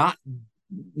 not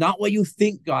what you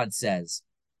think God says,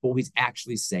 but what he's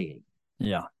actually saying.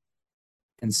 Yeah.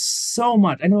 And so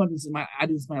much, I know I do this in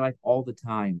my life all the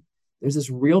time. There's this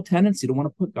real tendency to want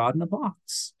to put God in a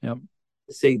box. Yep.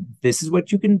 Say, this is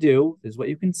what you can do. This is what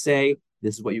you can say.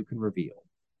 This is what you can reveal.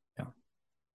 Yeah.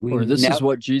 Or this is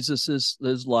what Jesus is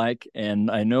like.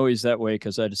 And I know he's that way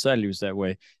because I decided he was that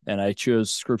way. And I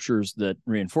chose scriptures that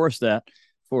reinforce that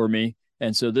for me.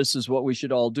 And so this is what we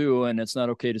should all do. And it's not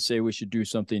okay to say we should do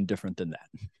something different than that.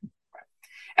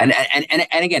 And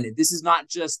again, this is not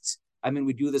just,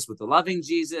 we do this with the loving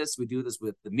Jesus. We do this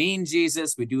with the mean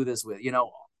Jesus. We do this with,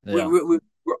 we're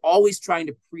always trying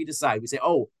to pre-decide. We say,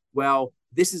 oh, well,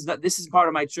 this is part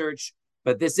of my church,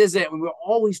 but this isn't. And we're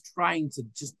always trying to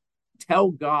just tell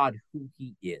God who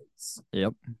he is.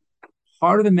 Yep.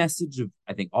 Part of the message of,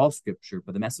 I think, all scripture,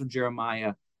 but the message of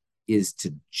Jeremiah is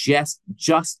to just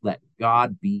let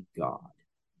God be God.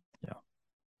 Yeah.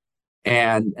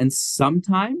 And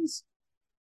sometimes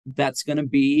that's going to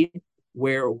be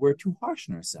where we're too harsh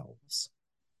on ourselves.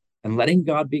 And letting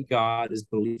God be God is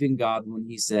believing God when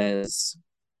he says,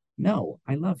 no,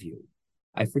 I love you.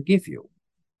 I forgive you.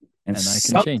 And I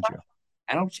can change you.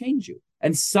 And I'll change you.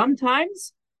 And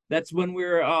sometimes that's when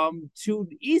we're too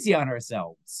easy on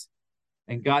ourselves.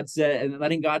 And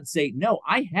letting God say, no,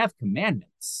 I have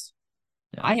commandments.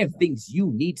 Yeah. I have things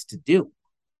you need to do.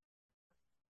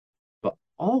 But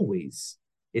always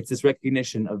it's this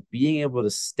recognition of being able to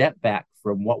step back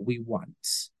from what we want,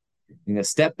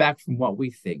 step back from what we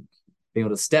think, being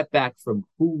able to step back from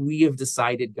who we have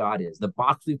decided God is, the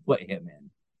box we put him in,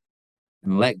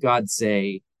 and let God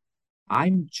say,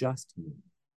 I'm just me.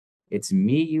 It's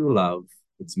me you love.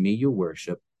 It's me you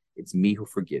worship. It's me who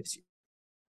forgives you.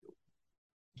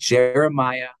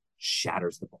 Jeremiah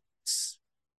shatters the box.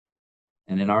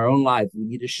 And in our own lives, we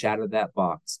need to shatter that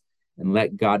box and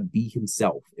let God be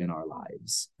himself in our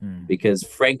lives. Because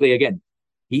frankly, again,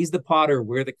 he's the potter,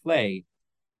 we're the clay.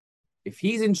 If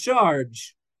he's in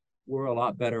charge, we're a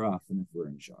lot better off than if we're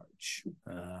in charge.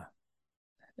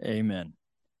 Amen.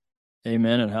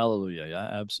 Amen and hallelujah. Yeah,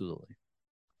 absolutely.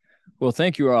 Well,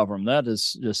 thank you, Avram. That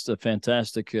is just a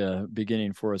fantastic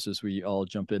beginning for us as we all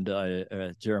jump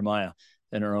into Jeremiah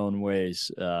in our own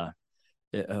ways.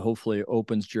 It hopefully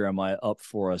opens Jeremiah up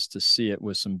for us to see it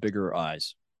with some bigger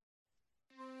eyes.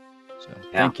 So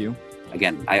thank you.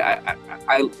 Again,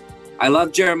 I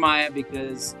love Jeremiah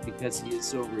because he is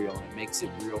so real. It makes it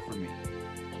real for me.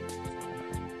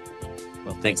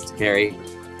 Well, thanks to Carrie.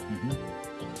 Mm-hmm.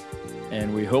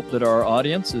 And we hope that our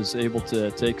audience is able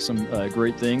to take some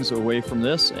great things away from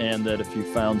this, and that if you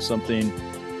found something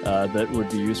that would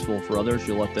be useful for others,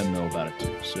 you'll let them know about it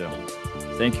too. So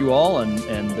thank you all,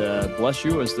 and bless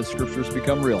you as the scriptures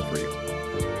become real for you.